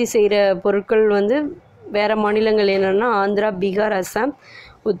உற்பத்தி செய்கிற பொருட்கள் வந்து வேறு மாநிலங்கள் என்னென்னா ஆந்திரா, பீகார், அஸ்ஸாம்,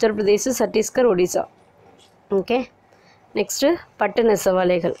 உத்தரப்பிரதேசம், சத்தீஸ்கர், ஒடிசா. ஓகே. நெக்ஸ்ட்டு பட்டு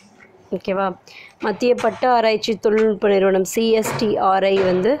நெசவாலைகள். ஓகேவா? மத்திய பட்டு ஆராய்ச்சி தொழில்நுட்ப நிறுவனம் CSTRI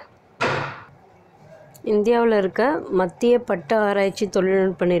வந்து இந்தியாவில் இருக்க மத்திய பட்டு ஆராய்ச்சி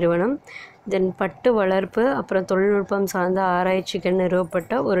தொழில்நுட்ப நிறுவனம். தென் பட்டு வளர்ப்பு அப்புறம் தொழில்நுட்பம் சார்ந்த ஆராய்ச்சிக்கு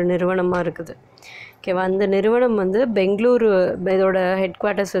நிறுவப்பட்ட ஒரு நிறுவனமாக இருக்குது. ஓகேவா? அந்த நிறுவனம் வந்து பெங்களூரு, இதோட ஹெட்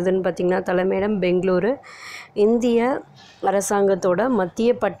குவார்ட்டர்ஸ் எதுன்னு பார்த்திங்கன்னா தலைமையிடம் பெங்களூரு. இந்திய அரசாங்கத்தோட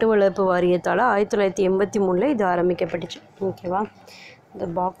மத்திய பட்டு வளர்ப்பு வாரியத்தால் 1983 இது ஆரம்பிக்கப்பட்டுச்சு. ஓகேவா? இந்த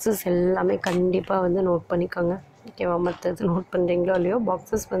பாக்ஸஸ் எல்லாமே கண்டிப்பாக வந்து நோட் பண்ணிக்கோங்க. ஓகேவா? மற்றது நோட் பண்ணுறீங்களோ இல்லையோ,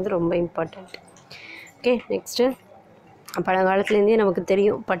 பாக்ஸஸ் வந்து ரொம்ப இம்பார்ட்டண்ட். ஓகே. நெக்ஸ்ட்டு பழங்காலத்துலேருந்தே நமக்கு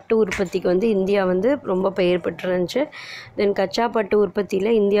தெரியும் பட்டு உற்பத்திக்கு வந்து இந்தியா வந்து ரொம்ப பெயர் பெற்றுருந்துச்சு. தென் கச்சா பட்டு உற்பத்தியில்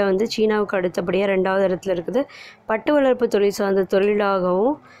இந்தியா வந்து சீனாவுக்கு அடுத்தபடியாக 2வது இடத்துல இருக்குது. பட்டு வளர்ப்பு தொழில் சார்ந்த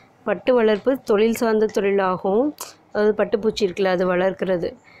தொழிலாகவும் அதாவது பட்டுப்பூச்சி இருக்குல்ல அது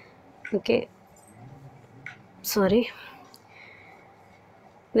வளர்க்கிறது. Okay, sorry.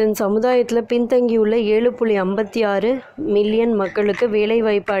 தென் சமுதாயத்தில் பின்தங்கியுள்ள 7.56 மில்லியன் மக்களுக்கு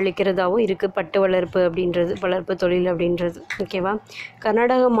வேலைவாய்ப்பு அளிக்கிறதாகவும் இருக்குது பட்டு வளர்ப்பு தொழில் அப்படின்றது. ஓகேவா?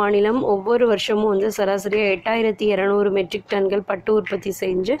 கர்நாடக மாநிலம் ஒவ்வொரு வருஷமும் வந்து சராசரியாக 8200 மெட்ரிக் டன்கள் பட்டு உற்பத்தி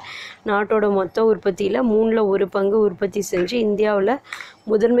செஞ்சு நாட்டோட மொத்த உற்பத்தியில் 1/3 பங்கு உற்பத்தி செஞ்சு இந்தியாவில்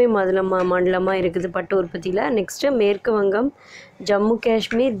முதன்மை மாநிலமாக இருக்குது பட்டு உற்பத்தியில். நெக்ஸ்ட்டு மேற்கு வங்கம், ஜம்மு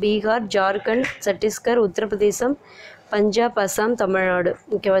காஷ்மீர், பீகார், ஜார்க்கண்ட், சத்தீஸ்கர், உத்தரப்பிரதேசம், பஞ்சாப், அஸ்ஸாம், தமிழ்நாடு.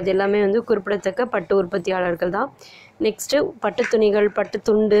 ஓகேவா? இது எல்லாமே வந்து குறிப்பிடத்தக்க பட்டு உற்பத்தியாளர்கள் தான். நெக்ஸ்ட்டு பட்டு துணிகள், பட்டு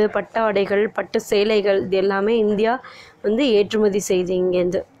துண்டு, பட்டாடைகள், பட்டு சேலைகள் இது எல்லாமே இந்தியா வந்து ஏற்றுமதி செய்து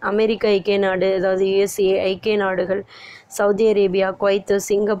இங்கேருந்து அமெரிக்க ஐக்கிய நாடு, அதாவது USA, ஐக்கிய நாடுகள், சவுதி அரேபியா, குவைத்து,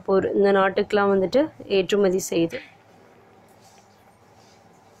 சிங்கப்பூர் இந்த நாட்டுக்கெலாம் வந்துட்டு ஏற்றுமதி செய்யுது.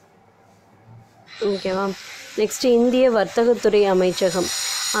 ஓகேவா? நெக்ஸ்ட்டு இந்திய வர்த்தகத்துறை அமைச்சகம்.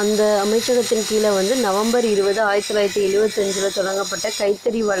 அந்த அமைச்சகத்தின் கீழே வந்து நவம்பர் 20, 1975 தொடங்கப்பட்ட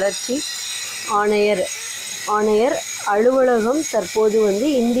கைத்தறி வளர்ச்சி ஆணையர் அலுவலகம் தற்போது வந்து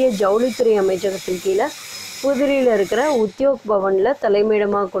இந்திய ஜவுளித்துறை அமைச்சகத்தின் கீழே புதுடில்லியில் இருக்கிற உத்தியோக் பவனில்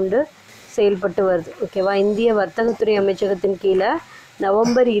தலைமையிடமாக கொண்டு செயல்பட்டு வருது. ஓகேவா? இந்திய வர்த்தகத்துறை அமைச்சகத்தின் கீழே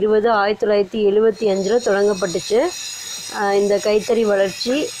நவம்பர் 20, 1975 தொடங்கப்பட்டுச்சு இந்த கைத்தறி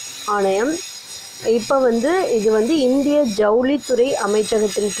வளர்ச்சி ஆணையம். இப்போ வந்து இது வந்து இந்திய ஜவுளித்துறை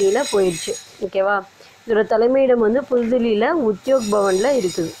அமைச்சகத்தின் கீழே போயிடுச்சு. ஓகேவா? இதோட தலைமையிடம் வந்து புதுதில்லியில் உத்தியோக் பவனில்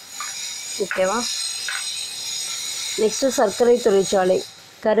இருக்குது. ஓகேவா? நெக்ஸ்ட்டு சர்க்கரை தொழிற்சாலை.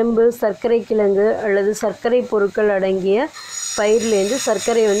 கரும்பு, சர்க்கரை கிழங்கு அல்லது சர்க்கரை பொருட்கள் அடங்கிய பயிர்லேருந்து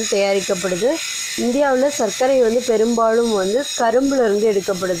சர்க்கரை வந்து தயாரிக்கப்படுது. இந்தியாவில் சர்க்கரை வந்து பெரும்பாலும் வந்து கரும்புலேருந்து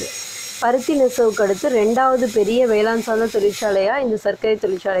எடுக்கப்படுது. பருத்தி நெசவுக்கு அடுத்து 2வது பெரிய வேளாண் சார்ந்த தொழிற்சாலையாக இந்த சர்க்கரை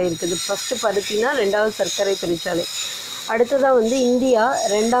தொழிற்சாலை இருக்குது. ஃபஸ்ட்டு பருத்தினா 2வது சர்க்கரை தொழிற்சாலை. அடுத்ததாக வந்து இந்தியா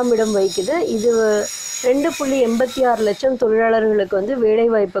 2ஆம் இடம் வகிக்குது. இது 2.86 லட்சம் தொழிலாளர்களுக்கு வந்து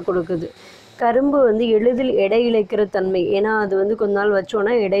வேலைவாய்ப்பை கொடுக்குது. கரும்பு வந்து எளிதில் எடை இழக்கிற தன்மை, ஏன்னா அது வந்து கொஞ்ச நாள்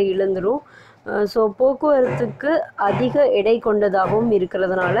வச்சோன்னா எடை இழந்துடும். ஸோ போக்குவரத்துக்கு அதிக எடை கொண்டதாகவும்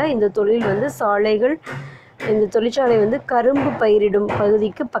இருக்கிறதுனால இந்த தொழில் வந்து இந்த தொழிற்சாலை வந்து கரும்பு பயிரிடும்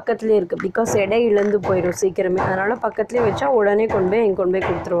பகுதிக்கு பக்கத்துலேயே இருக்குது. பிகாஸ் எடை இழந்து போயிடும் சீக்கிரமே, அதனால் பக்கத்துலேயே வச்சா உடனே கொண்டு போய்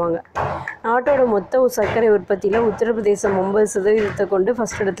கொடுத்துருவாங்க. நாட்டோட மொத்த சர்க்கரை உற்பத்தியில் உத்தரப்பிரதேசம் 9% கொண்டு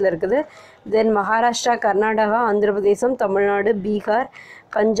ஃபஸ்ட் இடத்துல இருக்குது. தென் மகாராஷ்டிரா, கர்நாடகா, ஆந்திர பிரதேசம், தமிழ்நாடு, பீகார்,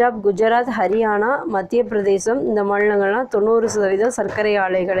 பஞ்சாப், குஜராத், ஹரியானா, மத்திய பிரதேசம் இந்த மாநிலங்கள்லாம் 90% சர்க்கரை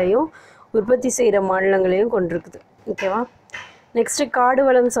ஆலைகளையும் உற்பத்தி செய்கிற மாநிலங்களையும் கொண்டிருக்குது. ஓகேவா? நெக்ஸ்ட்டு காடு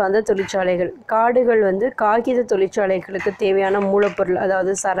வளம் சார்ந்த தொழிற்சாலைகள். காடுகள் வந்து காகித தொழிற்சாலைகளுக்கு தேவையான மூலப்பொருள்,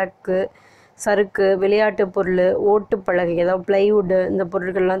 அதாவது சறுக்கு, விளையாட்டு பொருள், ஓட்டுப்பலகை, அதாவது பிளைவுட்டு, இந்த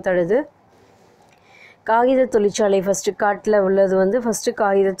பொருட்கள்லாம் தருது. காகித தொழிற்சாலை ஃபஸ்ட்டு காட்டில் உள்ளது வந்து ஃபஸ்ட்டு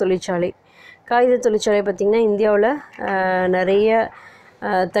காகித தொழிற்சாலை. காகித தொழிற்சாலை பார்த்திங்கன்னா இந்தியாவில் நிறைய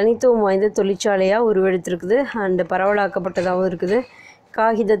தனித்துவம் வாய்ந்த தொழிற்சாலையாக உருவெடுத்திருக்குது அண்டு பரவலாக்கப்பட்டதாகவும் இருக்குது.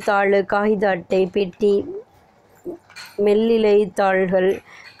 காகிதத்தாள், காகித அட்டை, பெட்டி, மெல்லிலை தாள்கள்,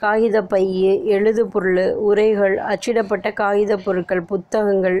 காகித பை, எழுது பொருள், உரைகள், அச்சிடப்பட்ட காகித பொருட்கள்,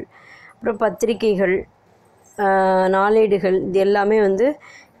 புத்தகங்கள், அப்புறம் பத்திரிகைகள், நாளேடுகள், இது எல்லாமே வந்து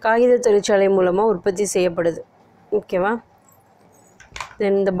காகித தொழிற்சாலை மூலமாக உற்பத்தி செய்யப்படுது. ஓகேவா?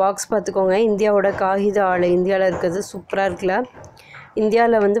 தென் இந்த பாக்ஸ் பார்த்துக்கோங்க. இந்தியாவோட காகித ஆலை இந்தியாவில் இருக்கிறது சூப்பராக இருக்குல்ல.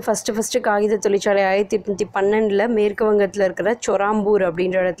 இந்தியாவில் வந்து ஃபஸ்ட்டு காகித தொழிற்சாலை 1812 மேற்கு வங்கத்தில் இருக்கிற சொராம்பூர்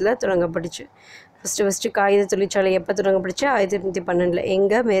அப்படின்ற இடத்துல தொடங்கப்பட்டுச்சு. ஃபஸ்ட்டு காகித தொழிற்சாலை எப்போ தொடங்கப்பட்டுச்சு? 1812.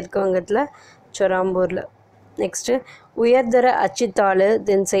 எங்கே? மேற்கு வங்கத்தில் சொராம்பூரில். நெக்ஸ்ட்டு உயர்தர அச்சுத்தாள்,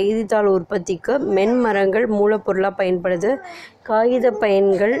 தென் செய்தித்தாள் உற்பத்திக்கு மென்மரங்கள் மூலப்பொருளாக பயன்படுது. காகித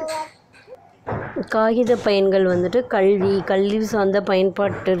பயன்கள் வந்துட்டு கல்வி சார்ந்த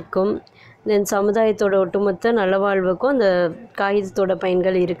பயன்பாட்டிற்கும் தென் சமுதாயத்தோட ஒட்டுமொத்த நலவாழ்வுக்கும் அந்த காகிதத்தோட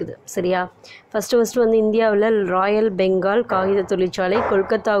பயன்கள் இருக்குது. சரியா? ஃபஸ்ட்டு வந்து இந்தியாவில் ராயல் பெங்கால் காகித தொழிற்சாலை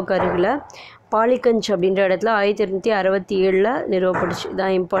கொல்கத்தாவுக்கு அருகில் பாலிகஞ்ச் அப்படின்ற இடத்துல 1867 நிறுவப்பட்டுச்சு.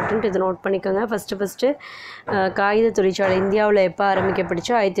 இதான் இம்பார்ட்டண்ட், இதை நோட் பண்ணிக்கோங்க. ஃபஸ்ட்டு காகித தொழிற்சாலை இந்தியாவில் எப்போ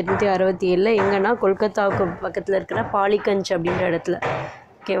ஆரம்பிக்கப்பட்டுச்சு? 1867. எங்கன்னா கொல்கத்தாவுக்கு பக்கத்தில் இருக்கிற பாலிகஞ்ச் அப்படின்ற இடத்துல.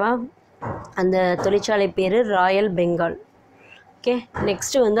 ஓகேவா? அந்த தொழிற்சாலை பேர் ராயல் பெங்கால். ஓகே.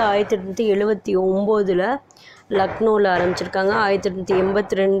 நெக்ஸ்ட்டு வந்து 1879 லக்னோவில் ஆரம்பிச்சிருக்காங்க.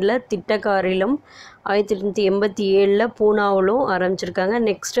 1882 திட்டக்காரிலும், 1887 பூனாவிலும் ஆரம்பிச்சிருக்காங்க.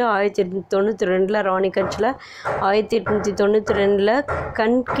 நெக்ஸ்ட்டு 1892 ராணிகஞ்சில், 1892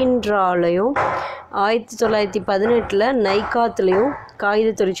 கன்கின்ட்ராலையும், 1918 நைகாத்லேயும்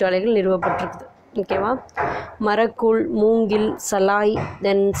காகித தொழிற்சாலைகள் நிறுவப்பட்டிருக்குது. ஓகேவா? மரக்கூழ், மூங்கில், சலாய்,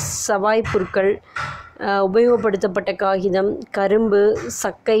 தென் சவாய் புற்கள், உபயோகப்படுத்தப்பட்ட காகிதம், கரும்பு,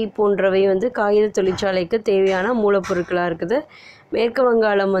 சக்கை போன்றவை வந்து காகித தொழிற்சாலைக்கு தேவையான மூலப்பொருட்களாக இருக்குது. மேற்கு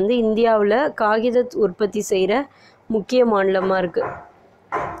வங்காளம் வந்து இந்தியாவில் காகித உற்பத்தி செய்கிற முக்கிய மாநிலமாக இருக்குது.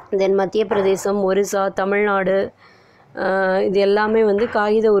 தென் மத்திய பிரதேசம், ஒரிசா, தமிழ்நாடு, இது எல்லாமே வந்து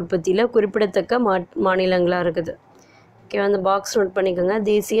காகித உற்பத்தியில் குறிப்பிடத்தக்க மாநிலங்களாக இருக்குது. ஓகே, அந்த பாக்ஸ் நோட் பண்ணிக்கோங்க.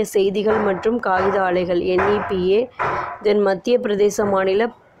 தேசிய செய்திகள் மற்றும் காகித ஆலைகள் NEPA. தென் மத்திய பிரதேச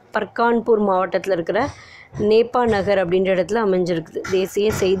மாநில பர்கான்பூர் மாவட்டத்தில் இருக்கிற நேபா நகர் அப்படின்ற இடத்துல அமைஞ்சிருக்குது. தேசிய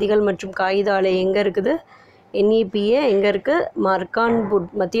செய்திகள் மற்றும் காகித ஆலை எங்கே இருக்குது? NEPA எங்கே இருக்குது? பர்கான்பூர்,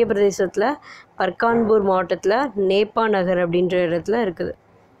 மத்திய பிரதேசத்தில் பர்கான்பூர் மாவட்டத்தில் நேபா நகர் அப்படின்ற இடத்துல இருக்குது.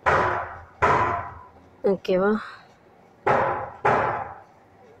 ஓகேவா?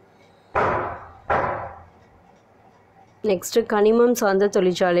 நெக்ஸ்ட்டு கனிமம் சார்ந்த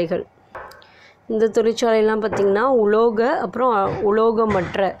தொழிற்சாலைகள். இந்த தொழிற்சாலைலாம் பார்த்திங்கன்னா அப்புறம்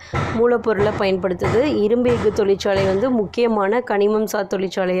உலோகமற்ற மூலப்பொருளை பயன்படுத்துது. இரும்பு எஃகு தொழிற்சாலை வந்து முக்கியமான கனிமம் சார்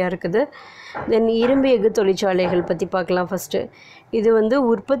தொழிற்சாலையாக இருக்குது. தென் இரும்பு எஃகு தொழிற்சாலைகள் பற்றி பார்க்கலாம். ஃபஸ்ட்டு இது வந்து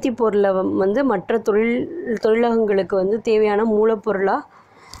உற்பத்தி பொருளை வந்து மற்ற தொழிலகங்களுக்கு வந்து தேவையான மூலப்பொருளாக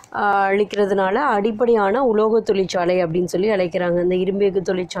அளிக்கிறதுனால அடிப்படையான உலோக தொழிற்சாலை அப்படின்னு சொல்லி அழைக்கிறாங்க இந்த இரும்பு எஃகு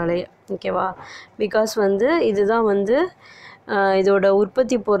தொழிற்சாலையை. ஓகேவா? பிகாஸ் வந்து இதுதான் வந்து இதோட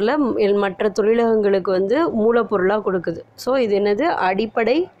உற்பத்தி பொருளை மற்ற தொழிலகங்களுக்கு வந்து மூலப்பொருளாக கொடுக்குது. ஸோ இது என்னது?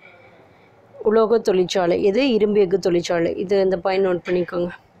 அடிப்படை உலோக தொழிற்சாலை. இது இரும்பு எஃகு தொழிற்சாலை. இது இந்த பாயிண்ட் நோட் பண்ணிக்கோங்க.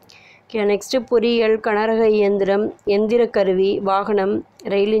 ஓகே. நெக்ஸ்ட்டு பொறியியல், கனரக இயந்திரம், எந்திர கருவி, வாகனம்,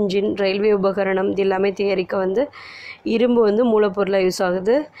 ரயில் இன்ஜின், ரயில்வே உபகரணம், இது எல்லாமே தயாரிக்க வந்து இரும்பு வந்து மூலப்பொருளாக யூஸ்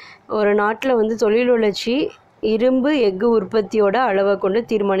ஆகுது. ஒரு நாட்டில் வந்து தொழில் வளர்ச்சி இரும்பு எஃகு உற்பத்தியோட அளவை கொண்டு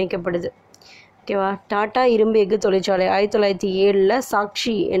தீர்மானிக்கப்படுது. ஓகேவா? டாடா இரும்பு எஃகு தொழிற்சாலை 1907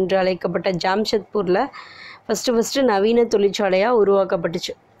 சாக்ஷி என்று அழைக்கப்பட்ட ஜாம்ஷெத்பூரில் ஃபஸ்ட்டு நவீன தொழிற்சாலையாக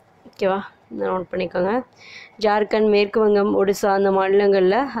உருவாக்கப்பட்டுச்சு. ஓகேவா? நோட் பண்ணிக்கோங்க. ஜார்க்கண்ட், மேற்கு வங்கம், ஒடிசா அந்த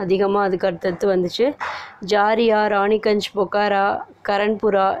மாநிலங்களில் அதிகமாக அதுக்கு அடுத்தடுத்து வந்துச்சு. ஜாரியா, ராணிகஞ்ச், பொக்காரா,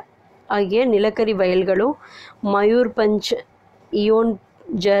 கரன்புரா ஆகிய நிலக்கரி வயல்களும், மயூர்பஞ்ச்,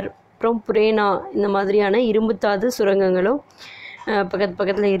 இயோன்ஜர், அப்புறம் புரேனா இந்த மாதிரியான இரும்புத்தாது சுரங்கங்களும்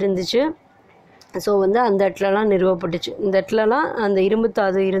பக்கத்தில் இருந்துச்சு. ஸோ வந்து அந்த இடத்துலலாம் நிறுவப்பட்டுச்சு. இந்த இடத்துலலாம் அந்த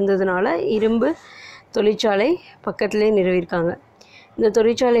இரும்புத்தாது இருந்ததுனால இரும்பு தொழிற்சாலை பக்கத்துலேயே நிறுவியிருக்காங்க. இந்த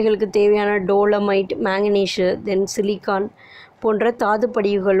தொழிற்சாலைகளுக்கு தேவையான டோலமைட், மேங்கனீஷு, தென் சிலிக்கான் போன்ற தாது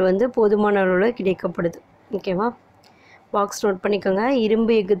படிவுகள் வந்து போதுமான அளவில் கிடைக்கப்படுது. ஓகேவா, பாக்ஸ் நோட் பண்ணிக்கோங்க.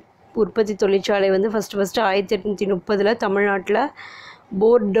 இரும்பு எஃகு உற்பத்தி தொழிற்சாலை வந்து ஃபஸ்ட்டு 1830 தமிழ்நாட்டில்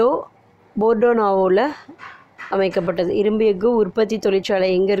போர்டோனாவோவில் அமைக்கப்பட்டது. இரும்பு எஃகு உற்பத்தி தொழிற்சாலை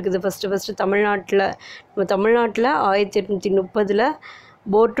எங்கே இருக்குது? ஃபஸ்ட்டு தமிழ்நாட்டில் 1830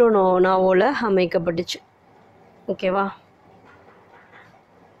 போர்டோனாவோவில் அமைக்கப்பட்டுச்சு. ஓகேவா,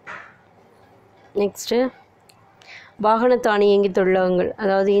 நெக்ஸ்ட்டு வாகன தானியங்கி தொழிலகங்கள்.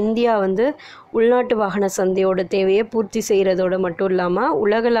 அதாவது இந்தியா வந்து உள்நாட்டு வாகன சந்தையோட தேவையை பூர்த்தி செய்கிறதோடு மட்டும் இல்லாமல்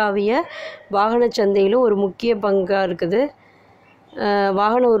உலகளாவிய வாகன சந்தையிலும் ஒரு முக்கிய பங்காக இருக்குது.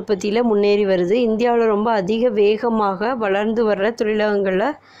 வாகன உற்பத்தியில் முன்னேறி வருது. இந்தியாவில் ரொம்ப அதிக வேகமாக வளர்ந்து வர்ற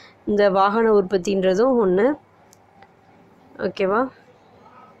தொழிலகங்களில் இந்த வாகன உற்பத்தின்றதும் ஒன்று. ஓகேவா,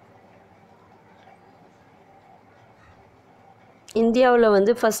 இந்தியாவில்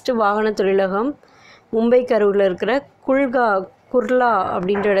வந்து ஃபஸ்ட்டு வாகன தொழிலகம் மும்பைக்கு அருகில் இருக்கிற குர்லா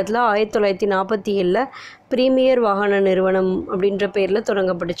அப்படின்ற இடத்துல 1947 ப்ரீமியர் வாகன நிறுவனம் அப்படின்ற பேரில்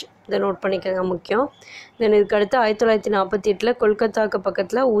தொடங்கப்பட்டுச்சு. இதை நோட் பண்ணிக்கோங்க, முக்கியம். தென் இதுக்கு அடுத்து 1948 கொல்கத்தாக்கு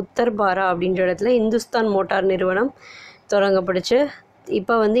பக்கத்தில் உத்தர்பாரா அப்படின்ற இடத்துல இந்துஸ்தான் மோட்டார் நிறுவனம் தொடங்கப்பட்டுச்சு.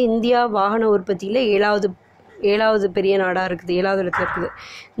 இப்போ வந்து இந்தியா வாகன உற்பத்தியில் ஏழாவது பெரிய நாடாக இருக்குது, 7வது இடத்துல இருக்குது.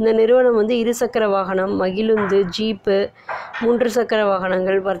 இந்த நிறுவனம் வந்து இருசக்கர வாகனம், மகிழுந்து, ஜீப்பு, 3 சக்கர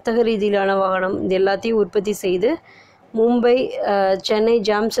வாகனங்கள், வர்த்தக ரீதியிலான வாகனம் இது எல்லாத்தையும் உற்பத்தி செய்து மும்பை, சென்னை,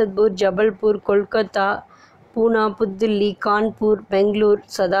 ஜாம்ஷெட்பூர், ஜபல்பூர், கொல்கத்தா, பூனா, புதுதில்லி, கான்பூர், பெங்களூர்,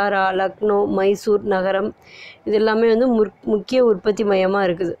 சதாரா, லக்னோ, மைசூர் நகரம் இது எல்லாமே வந்து முக்கிய உற்பத்தி மையமாக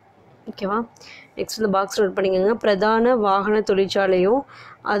இருக்குது. ஓகேவா, நெக்ஸ்ட் இந்த பாக்ஸ் நோட் பண்ணிக்கோங்க. பிரதான வாகன தொழிற்சாலையும்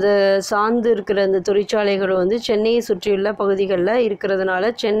அதை சார்ந்து இருக்கிற அந்த தொழிற்சாலைகளும் வந்து சென்னையை சுற்றியுள்ள பகுதிகளில் இருக்கிறதுனால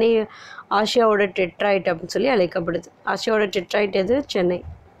சென்னை ஆசியாவோட டெட்ராய்ட் அப்படின்னு சொல்லி அழைக்கப்படுது. ஆசியாவோட டெட்ராய்ட் எது? சென்னை.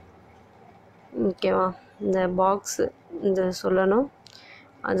 ஓகேவா, இந்த பாக்ஸு இந்த சொல்லணும்.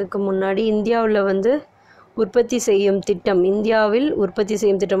 அதுக்கு முன்னாடி இந்தியாவில் வந்து உற்பத்தி செய்யும் திட்டம்,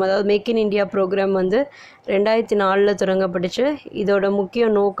 அதாவது மேக் இன் இந்தியா ப்ரோக்ராம் வந்து 2004 தொடங்கப்பட்டுச்சு. இதோட முக்கிய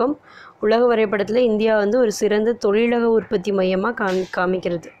நோக்கம் உலக வரைபடத்தில் இந்தியா வந்து ஒரு சிறந்த தொழிலக உற்பத்தி மையமாக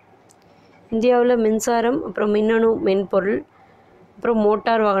காமிக்கிறது. இந்தியாவில் மின்சாரம், அப்புறம் மின்னணு மென்பொருள், அப்புறம்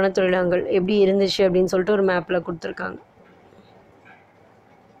மோட்டார் வாகன தொழிலகங்கள் எப்படி இருந்துச்சு அப்படின்னு சொல்லிட்டு ஒரு மேப்பில் கொடுத்துருக்காங்க.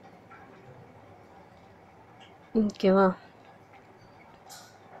 ஓகேவா,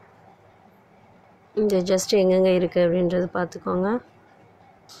 இந்த ஜஸ்ட் எங்கெங்கே இருக்குது அப்படின்றது பார்த்துக்கோங்க.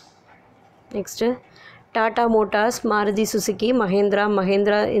 Next Tata Motors, Maruti Suzuki,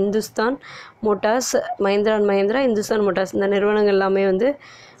 Mahindra, Hindustan Motors, Mahindra, Hindustan Motors இந்த நிறுவனங்கள் எல்லாமே வந்து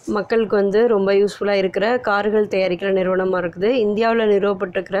மக்களுக்கு வந்து ரொம்ப யூஸ்ஃபுல்லாக இருக்கிற கார்கள் தயாரிக்கிற நிறுவனமாக இருக்குது. இந்தியாவில்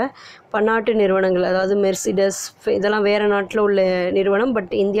நிறுவப்பட்டிருக்கிற பன்னாட்டு நிறுவனங்கள், அதாவது மெர்சிடஸ் இதெல்லாம் வேறு நாட்டில் உள்ள நிறுவனம்,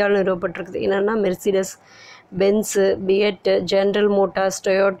 பட் இந்தியாவில் நிறுவப்பட்டிருக்குது. என்னென்னா Mercedes, Benz, BEd, general Motors,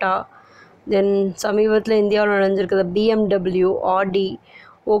 Toyota, தென் சமீபத்தில் இந்தியாவில் நுழைஞ்சிருக்கிற BMW, ஆடி,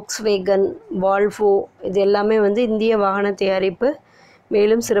 வோக்ஸ்வேகன், வால்வோ இது எல்லாமே வந்து இந்திய வாகன தயாரிப்பு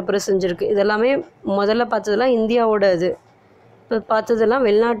மேலும் சிறப்புற செஞ்சுருக்கு. இதெல்லாமே முதல்ல பார்த்ததெல்லாம் இந்தியாவோட இது, இப்போ பார்த்ததெல்லாம்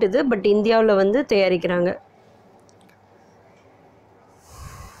வெளிநாட்டு இது, பட் இந்தியாவில் வந்து தயாரிக்கிறாங்க.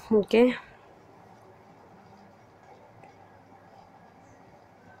 Okay,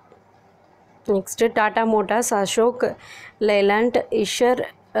 next Tata Motors, Ashok Layland, இஷர்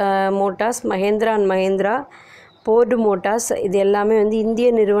Motors, Mahindra, board Motors இது எல்லாமே வந்து இந்திய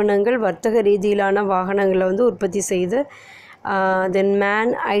நிறுவனங்கள் வர்த்தக ரீதியிலான வாகனங்களை வந்து உற்பத்தி செய்து தென்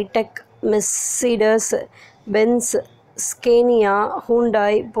man, ஐடெக், Mercedes, Benz, Scania,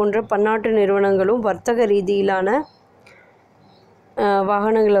 Hyundai போன்ற பன்னாட்டு நிறுவனங்களும் வர்த்தக ரீதியிலான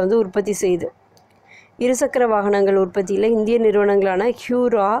வாகனங்களை வந்து உற்பத்தி செய்து. இருசக்கர வாகனங்கள் உற்பத்தியில் இந்திய நிறுவனங்களான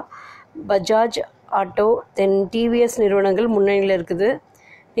ஹியூரா, பஜாஜ் ஆட்டோ, தென் டிவிஎஸ் நிறுவனங்கள் முன்னணியில் இருக்குது.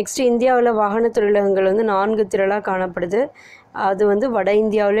 நெக்ஸ்ட்டு இந்தியாவில் வாகன தொழிலகங்கள் வந்து 4 திரளாக காணப்படுது. அது வந்து வட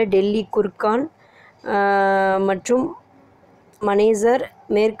இந்தியாவில் டெல்லி, குர்கான் மற்றும் மனேசர்,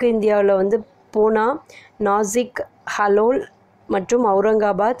 மேற்கு இந்தியாவில் வந்து பூனா, நாசிக், ஹலோல் மற்றும்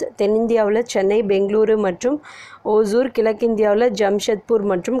அவுரங்காபாத், தென்னிந்தியாவில் சென்னை, பெங்களூரு மற்றும் ஓசூர், கிழக்கிந்தியாவில் ஜம்ஷெட்பூர்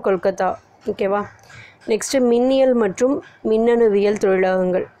மற்றும் கொல்கத்தா. ஓகேவா, நெக்ஸ்ட்டு மின்னியல் மற்றும் மின்னணுவியல்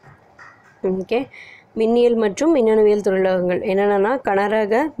தொழிலகங்கள். ஓகே, மின்னியல் மற்றும் மின்னணுவியல் தொழிலகங்கள் என்னென்னா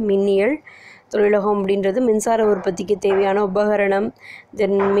கனரக மின்னியல், தொழிலகம் அப்படின்றது மின்சார உற்பத்திக்கு தேவையான உபகரணம்,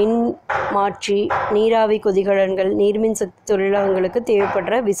 தென் மின் மாற்றி, நீராவி கொதிகலன்கள், நீர்மின் சக்தி தொழிலகங்களுக்கு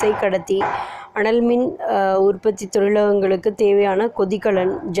தேவைப்படுற விசை கடத்தி, அனல் மின் உற்பத்தி தொழிலகங்களுக்கு தேவையான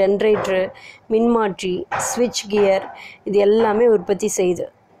கொதிகலன், ஜென்ரேட்டரு, மின்மாற்றி, ஸ்விட்ச் கியர், இது எல்லாமே உற்பத்தி செய்யுது.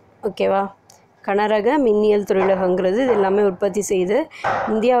 ஓகேவா? கனரக மின்னியல் தொழிலகங்கிறது இது எல்லாமே உற்பத்தி செய்யுது.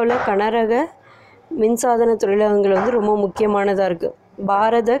 இந்தியாவில் கனரக மின்சாதன தொழிலகங்கள் வந்து ரொம்ப முக்கியமானதாக இருக்குது.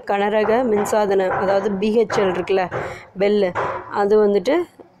 பாரத கனரக மின்சாதன, அதாவது பிஹெச்எல் இருக்குல்ல, பெல்லு, அது வந்துட்டு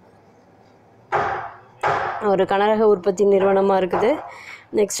ஒரு கனரக உற்பத்தி நிறுவனமாக இருக்குது.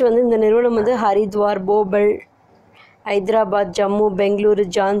 நெக்ஸ்ட் வந்து இந்த நிறுவனம் வந்து ஹரித்வார், போபல், ஹைதராபாத், ஜம்மு, பெங்களூரு,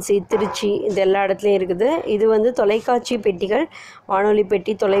 ஜான்சி, திருச்சி, இது எல்லா இடத்துலையும் இருக்குது. இது வந்து தொலைக்காட்சி பெட்டிகள், வானொலி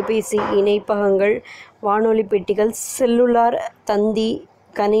பெட்டி, தொலைபேசி இணைப்பகங்கள், வானொலி பெட்டிகள், செல்லுலார், தந்தி,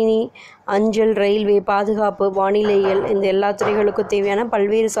 கணினி, அஞ்சல், ரயில்வே, பாதுகாப்பு, வானிலையியல், இந்த எல்லா துறைகளுக்கும் தேவையான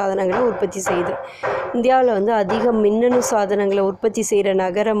பல்வேறு சாதனங்களை உற்பத்தி செய்யுது. இந்தியாவில் வந்து அதிக மின்னணு சாதனங்களை உற்பத்தி செய்கிற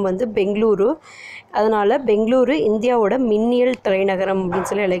நகரம் வந்து பெங்களூரு. அதனால் பெங்களூரு இந்தியாவோட மின்னியல் தலைநகரம் அப்படின்னு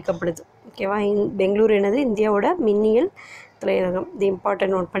சொல்லி அழைக்கப்படுது. ஓகேவா? பெங்களூரு என்னது? இந்தியாவோட மின்னியல் தலைநகரம். இது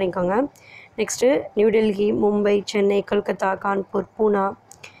இம்பார்ட்டன்ட் நோட் பண்ணிக்கோங்க. நெக்ஸ்ட்டு நியூடெல்லி, மும்பை, சென்னை, கல்கத்தா, கான்பூர், பூனா,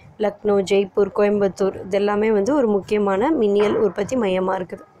 லக்னோ, ஜெய்ப்பூர், கோயம்புத்தூர், இதெல்லாமே வந்து ஒரு முக்கியமான மின்னியல் உற்பத்தி மையமாக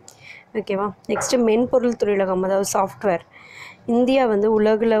இருக்குது. ஓகேவா? நெக்ஸ்ட்டு மென்பொருள் தொழிலகம், அதாவது சாஃப்ட்வேர். இந்தியா வந்து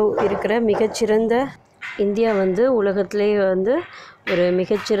உலகில் இருக்கிற உலகத்திலே வந்து ஒரு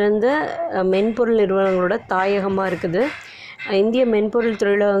மிகச்சிறந்த மென்பொருள் நிறுவனங்களோட தாயகமாக இருக்குது. இந்திய மென்பொருள்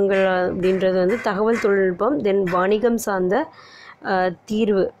தொழிலகங்கள் அப்படின்றது வந்து தகவல் தொழில்நுட்பம், தென் வாணிகம் சார்ந்த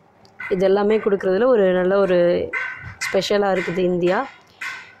தீர்வு, இதெல்லாமே கொடுக்குறதுல ஒரு நல்ல ஒரு ஸ்பெஷலாக இருக்குது இந்தியா.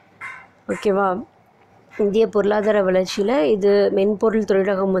 ஓகேவா? இந்திய பொருளாதார வளர்ச்சியில் இது மென்பொருள்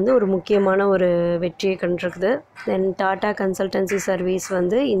தொழிலகம் வந்து ஒரு முக்கியமான ஒரு வெற்றியை கண்டிருக்குது. தென் டாடா கன்சல்டன்சி சர்வீஸ்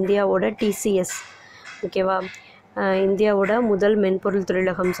வந்து இந்தியாவோட டிசிஎஸ். ஓகேவா? இந்தியாவோட முதல் மென்பொருள்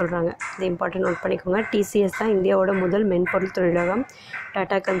தொழிலகம் சொல்கிறாங்க. இது இம்பார்ட்டன்ட் நோட் பண்ணிக்கோங்க. டிசிஎஸ் தான் இந்தியாவோட முதல் மென்பொருள் தொழிலகம்.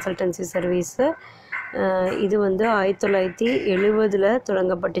 டாடா கன்சல்டன்சி சர்வீஸு இது வந்து 1970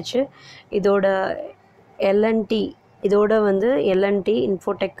 தொடங்கப்பட்டுச்சு. இதோட எல்என்டி, இதோட வந்து எல்என்டி,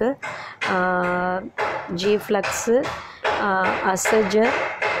 இன்ஃபோடெக்கு, ஜிஃப்ளக்ஸு, அசஜர்,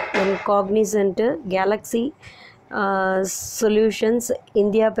 தென் காக்னிசன்ட்டு, Galaxy solutions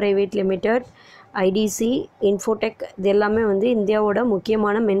India private limited, ITC, Infotech, இது எல்லாமே வந்து இந்தியாவோட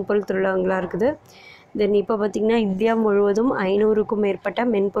முக்கியமான மென்பொருள் தொழிலகங்களாக இருக்குது. தென் இப்போ பார்த்திங்கன்னா இந்தியா முழுவதும் 500க்கும் மேற்பட்ட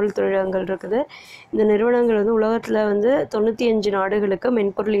மென்பொருள் தொழிலகங்கள் இருக்குது. இந்த நிறுவனங்கள் வந்து உலகத்தில் வந்து 95 நாடுகளுக்கு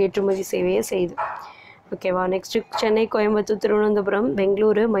மென்பொருள் ஏற்றுமதி சேவையை செய்யுது. ஓகேவா? நெக்ஸ்ட்டு சென்னை, கோயம்புத்தூர், திருவனந்தபுரம்,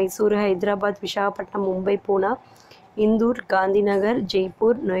 பெங்களூரு, மைசூரு, ஹைதராபாத், விசாகப்பட்டினம், மும்பை, பூனா, இந்தூர், காந்திநகர்,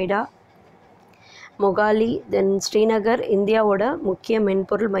 ஜெய்ப்பூர், நொய்டா, மொகாலி, தென் ஸ்ரீநகர் இந்தியாவோட முக்கிய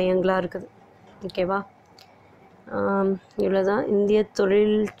மென்பொருள் மையங்களாக இருக்குது. ஓகேவா? இவ்வளோதான் இந்திய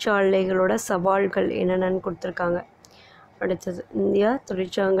தொழிற்சாலைகளோட சவால்கள் என்னென்னு கொடுத்துருக்காங்க. அடுத்தது இந்தியா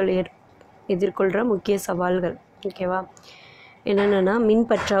தொழிற்சாலைகள் எதிர்கொள்கிற முக்கிய சவால்கள். ஓகேவா? என்னென்னா மின்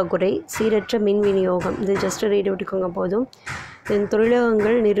பற்றாக்குறை, சீரற்ற மின் விநியோகம், இது ஜஸ்ட் ரீட் விட்டுக்கோங்க போதும். தென்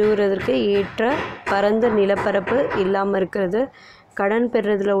தொழிலகங்கள் நிறுவுவதற்கு ஏற்ற பரந்த நிலப்பரப்பு இல்லாமல் இருக்கிறது, கடன்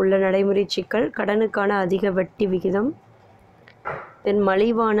பெறுறதுல உள்ள நடைமுறை சிக்கல், கடனுக்கான அதிக வட்டி விகிதம், தென்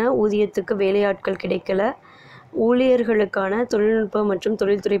மலிவான ஊதியத்துக்கு வேலையாட்கள் கிடைக்கல, ஊழியர்களுக்கான தொழில்நுட்ப மற்றும்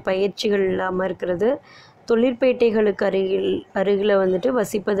தொழில்துறை பயிற்சிகள் இல்லாமல் இருக்கிறது, தொழிற்பேட்டைகளுக்கு அருகில் வந்துட்டு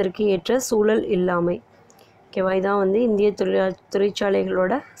வசிப்பதற்கு ஏற்ற சூழல் இல்லாமை. ஓகேவா? இதான் வந்து இந்திய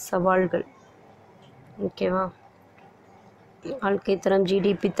தொழிற்சாலைகளோட சவால்கள். ஓகேவா? வாழ்க்கை தரம்,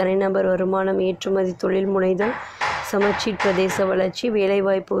 ஜிடிபி, தனிநபர் வருமானம், ஏற்றுமதி, தொழில் முனைதல், சமச்சீர் பிரதேச வளர்ச்சி,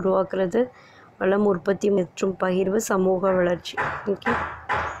 வேலைவாய்ப்பு உருவாக்குறது, வளம் உற்பத்தி மற்றும் பகிர்வு, சமூக வளர்ச்சி. ஓகே,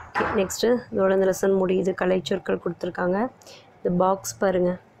 நெக்ஸ்ட்டு இதோட இந்த லெசன் முடியுது. கலைச்சொற்கள் கொடுத்துருக்காங்க. இந்த பாக்ஸ்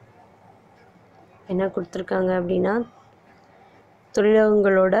பாருங்கள் என்ன கொடுத்துருக்காங்க அப்படின்னா,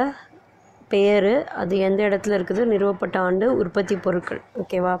 தொழிலகங்களோட பெயர், அது எந்த இடத்துல இருக்குது, நிறுவப்பட்ட ஆண்டு, உற்பத்தி பொருட்கள்.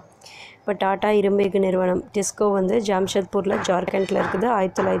 ஓகேவா? இப்போ டாடா இரும்பு எஃகு நிறுவனம், டிஸ்கோ வந்து ஜாம்ஷெட்பூரில், ஜார்க்கண்டில் இருக்குது.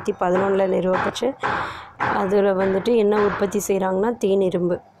 1911 நிறுவப்பட்டு. அதில் வந்துட்டு என்ன உற்பத்தி செய்கிறாங்கன்னா தேன்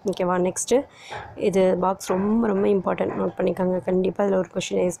இரும்பு. ஓகேவா? நெக்ஸ்ட்டு இது பாக்ஸ் ரொம்ப ரொம்ப இம்பார்ட்டன்ட், நோட் பண்ணிக்கோங்க. கண்டிப்பாக அதில் ஒரு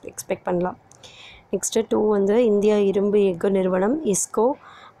கொஷின் எக்ஸ்பெக்ட் பண்ணலாம். நெக்ஸ்ட்டு 2 வந்து இந்தியா இரும்பு எஃகு நிறுவனம், இஸ்கோ,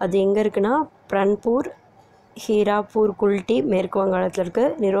 அது எங்கே இருக்குன்னா பிரன்பூர், ஹீராப்பூர், குல்டி, மேற்கு வங்காளத்தில்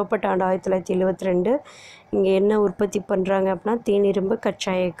இருக்குது. நிறுவப்பட்ட ஆண்டு 1972. இங்கே என்ன உற்பத்தி பண்ணுறாங்க அப்படின்னா தேன் இரும்பு,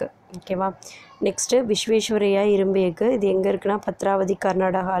 கச்சா எஃகு. ஓகேவா? நெக்ஸ்ட்டு விஸ்வேஸ்வரையா இரும்பு எஃகு, இது எங்கே இருக்குன்னா பத்ராவதி,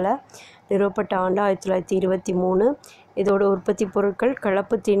 கர்நாடகாவில். நிறுவப்பட்ட ஆண்டு 1923. இதோட உற்பத்தி பொருட்கள்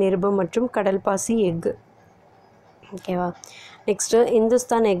கலப்பு தேன் இரும்பு மற்றும் கடல் பாசி எஃகு. ஓகேவா. நெக்ஸ்ட்டு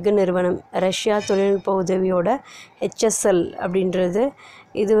இந்துஸ்தான் எஃகு நிறுவனம் ரஷ்யா தொழில்நுட்ப உதவியோட HSL அப்படின்றது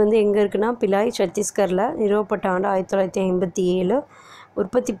இது வந்து எங்கே இருக்குன்னா பிலாய் சத்தீஸ்கரில் நிறுவப்பட்ட ஆண்டு 1957.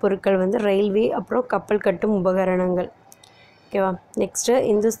 உற்பத்தி பொருட்கள் வந்து ரயில்வே அப்புறம் கப்பல் கட்டும் உபகரணங்கள். ஓகேவா. நெக்ஸ்ட்டு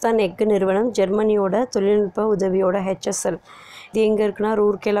இந்துஸ்தான் எஃகு நிறுவனம் ஜெர்மனியோட தொழில்நுட்ப உதவியோட HSL இது எங்கே இருக்குன்னா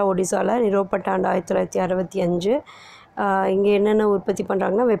ரூர்கேலா ஒடிசாவில் நிறுவப்பட்ட ஆண்டு 1965. இங்கே என்னென்ன உற்பத்தி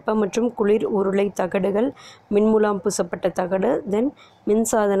பண்ணுறாங்கன்னா வெப்ப மற்றும் குளிர் உருளை தகடுகள், மின்முலாம் பூசப்பட்ட தகடு, தென்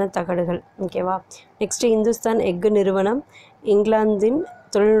மின்சாதன தகடுகள். ஓகேவா. நெக்ஸ்ட்டு இந்துஸ்தான் எஃகு நிறுவனம் இங்கிலாந்தின்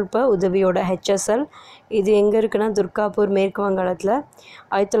தொழில்நுட்ப உதவியோட HSL இது எங்கே இருக்குன்னா துர்காப்பூர் மேற்கு வங்காளத்தில்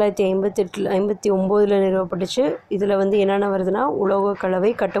 1959 நிறுவப்பட்டுச்சு. இதில் வந்து என்னென்ன வருதுன்னா உலோக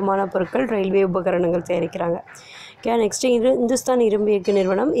கலவை, கட்டுமான பொருட்கள், ரயில்வே உபகரணங்கள் தயாரிக்கிறாங்க. ஓகே. நெக்ஸ்ட்டு இந்துஸ்தான் இரும்பு எஃகு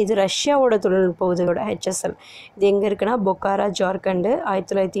நிறுவனம் இது ரஷ்யாவோட தொழில்நுட்ப உதவியோட HSL இது எங்கே இருக்குன்னா பொக்காரா ஜார்க்கண்டு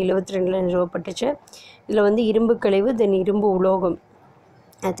 1972 நிறுவப்பட்டுச்சு. இதில் வந்து இரும்பு கழிவு தென் இரும்பு உலோகம்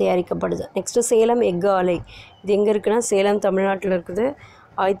தயாரிக்கப்படுது. நெக்ஸ்ட்டு சேலம் எஃகு ஆலை இது எங்கே இருக்குன்னா சேலம் தமிழ்நாட்டில் இருக்குது.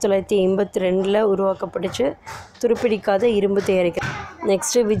 1982 உருவாக்கப்பட்டுச்சு. துருப்பிடிக்காத இரும்பு தயாரிக்க.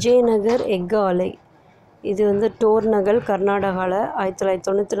 நெக்ஸ்ட்டு விஜயநகர் எஃகு ஆலை இது வந்து டோர்நகல் கர்நாடகாவில்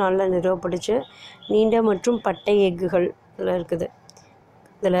 1994 நிறுவப்பட்டுச்சு. நீண்ட மற்றும் பட்டை எஃகுகள் இதில் இருக்குது,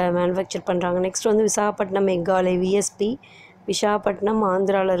 இதில் மேனுஃபேக்சர் பண்ணுறாங்க. நெக்ஸ்ட் வந்து விசாகப்பட்டினம் எஃகு ஆலை VSP விசாகப்பட்டினம்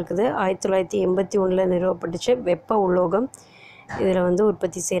ஆந்திராவில் இருக்குது. 1981 நிறுவப்பட்டுச்சு. வெப்ப உலோகம் இதில் வந்து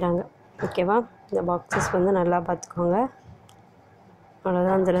உற்பத்தி செய்கிறாங்க. ஓகேவா. இந்த பாக்ஸஸ் வந்து நல்லா பார்த்துக்கோங்க.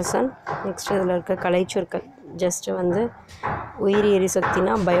 அவ்வளோதான் இந்த லெசன். நெக்ஸ்ட் இதில் இருக்க கலைச்சொற்கள் ஜஸ்ட்டு வந்து உயிரி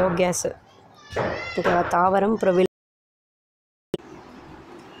எரிசக்தினா பயோகேஸு. ஓகேவா. தாவரம் அப்புறம்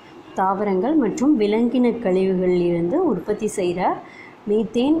தாவரங்கள் மற்றும் விலங்கின கழிவுகளில் இருந்து உற்பத்தி செய்கிற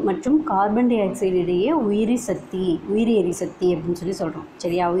மீத்தேன் மற்றும் கார்பன் டை ஆக்சைடு இடையே உயிரி எரிசக்தி அப்படின்னு சொல்லி சொல்கிறோம்.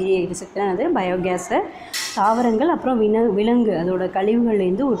 சரியா. உயிரி எரிசக்தினானது பயோகேஸை தாவரங்கள் அப்புறம் விலங்கு அதோட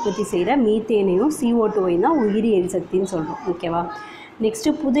கழிவுகள்லேருந்து உற்பத்தி செய்கிற மீத்தேனையும் CO2வையும் தான் உயிரி எரிசக்தின்னு சொல்கிறோம். ஓகேவா.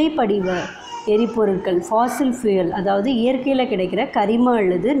 நெக்ஸ்ட்டு புதைப்படிவ எரிபொருட்கள் ஃபாசில் ஃபியூயல் அதாவது இயற்கையில் கிடைக்கிற கரிம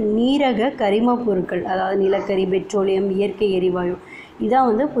அல்லது நீரக கரிம பொருட்கள் அதாவது நிலக்கரி, பெட்ரோலியம், இயற்கை எரிவாயு இதான்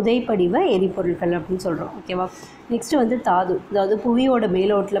வந்து புதைப்படிவ எரிபொருட்கள் அப்படின்னு சொல்கிறோம். ஓகேவா. நெக்ஸ்ட்டு வந்து தாது அதாவது புவியோட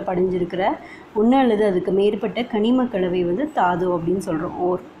மேலோட்டில் படிஞ்சிருக்கிற ஒன்று அல்லது அதுக்கு மேற்பட்ட கனிம கலவை வந்து தாது அப்படின்னு சொல்கிறோம்.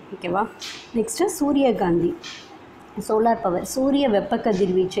 ஓகேவா. நெக்ஸ்ட்டு சூரியகாந்தி சோலார் பவர் சூரிய வெப்ப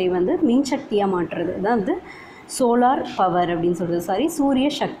கதிர்வீச்சை வந்து மின்சக்தியாக மாற்றுறது தான் வந்து சோலார் பவர் அப்படின்னு சொல்கிறது. சூரிய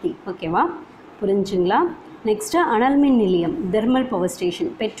சக்தி. ஓகேவா. புரிஞ்சுங்களா. நெக்ஸ்ட்டு அனல் மின் நிலையம் தெர்மல் பவர் ஸ்டேஷன்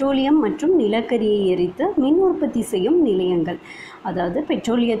பெட்ரோலியம் மற்றும் நிலக்கரியை எரித்து மின் உற்பத்தி செய்யும் நிலையங்கள். அதாவது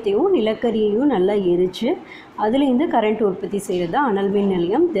பெட்ரோலியத்தையும் நிலக்கரியையும் நல்லா எரித்து அதுலேருந்து கரண்ட் உற்பத்தி செய்கிறது தான் அனல் மின்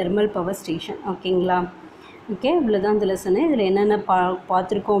நிலையம் தெர்மல் பவர் ஸ்டேஷன். ஓகேங்களா. ஓகே. இவ்வளோதான் இந்த லெசனு. இதில் என்னென்ன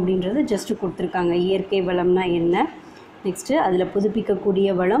பார்த்துருக்கோம் அப்படின்றது ஜஸ்ட்டு கொடுத்துருக்காங்க. இயற்கை வளம்னா என்ன, நெக்ஸ்ட்டு அதில் புதுப்பிக்கக்கூடிய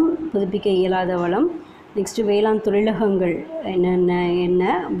வளம், புதுப்பிக்க இயலாத வளம், நெக்ஸ்ட்டு வேளாண் தொழிலகங்கள் என்ன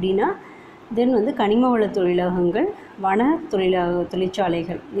அப்படின்னா தென் வந்து கனிம வள தொழிலகங்கள், வன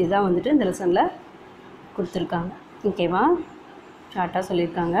தொழிற்சாலைகள் இதுதான் வந்துட்டு இந்த லெசனில் கொடுத்துருக்காங்க. ஓகேவா. ஷார்ட்டாக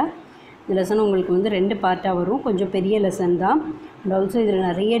சொல்லியிருக்காங்க. இந்த லெசன் உங்களுக்கு வந்து 2 பார்ட்டாக வரும். கொஞ்சம் பெரிய லெசன் தான். அண்ட் ஆல்சோ இதில்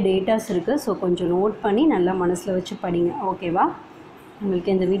நிறைய டேட்டாஸ் இருக்குது. ஸோ கொஞ்சம் நோட் பண்ணி நல்லா மனசில் வச்சு படிங்க. ஓகேவா.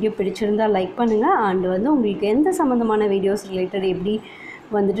 உங்களுக்கு இந்த வீடியோ பிடிச்சிருந்தால் லைக் பண்ணுங்கள். அண்ட் வந்து உங்களுக்கு எந்த சம்மந்தமான வீடியோஸ் ரிலேட்டட் எப்படி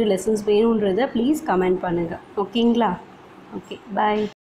வந்துட்டு லெசன்ஸ் வேணுன்றதை ப்ளீஸ் கமெண்ட் பண்ணுங்கள். ஓகேங்களா. ஓகே. பாய்.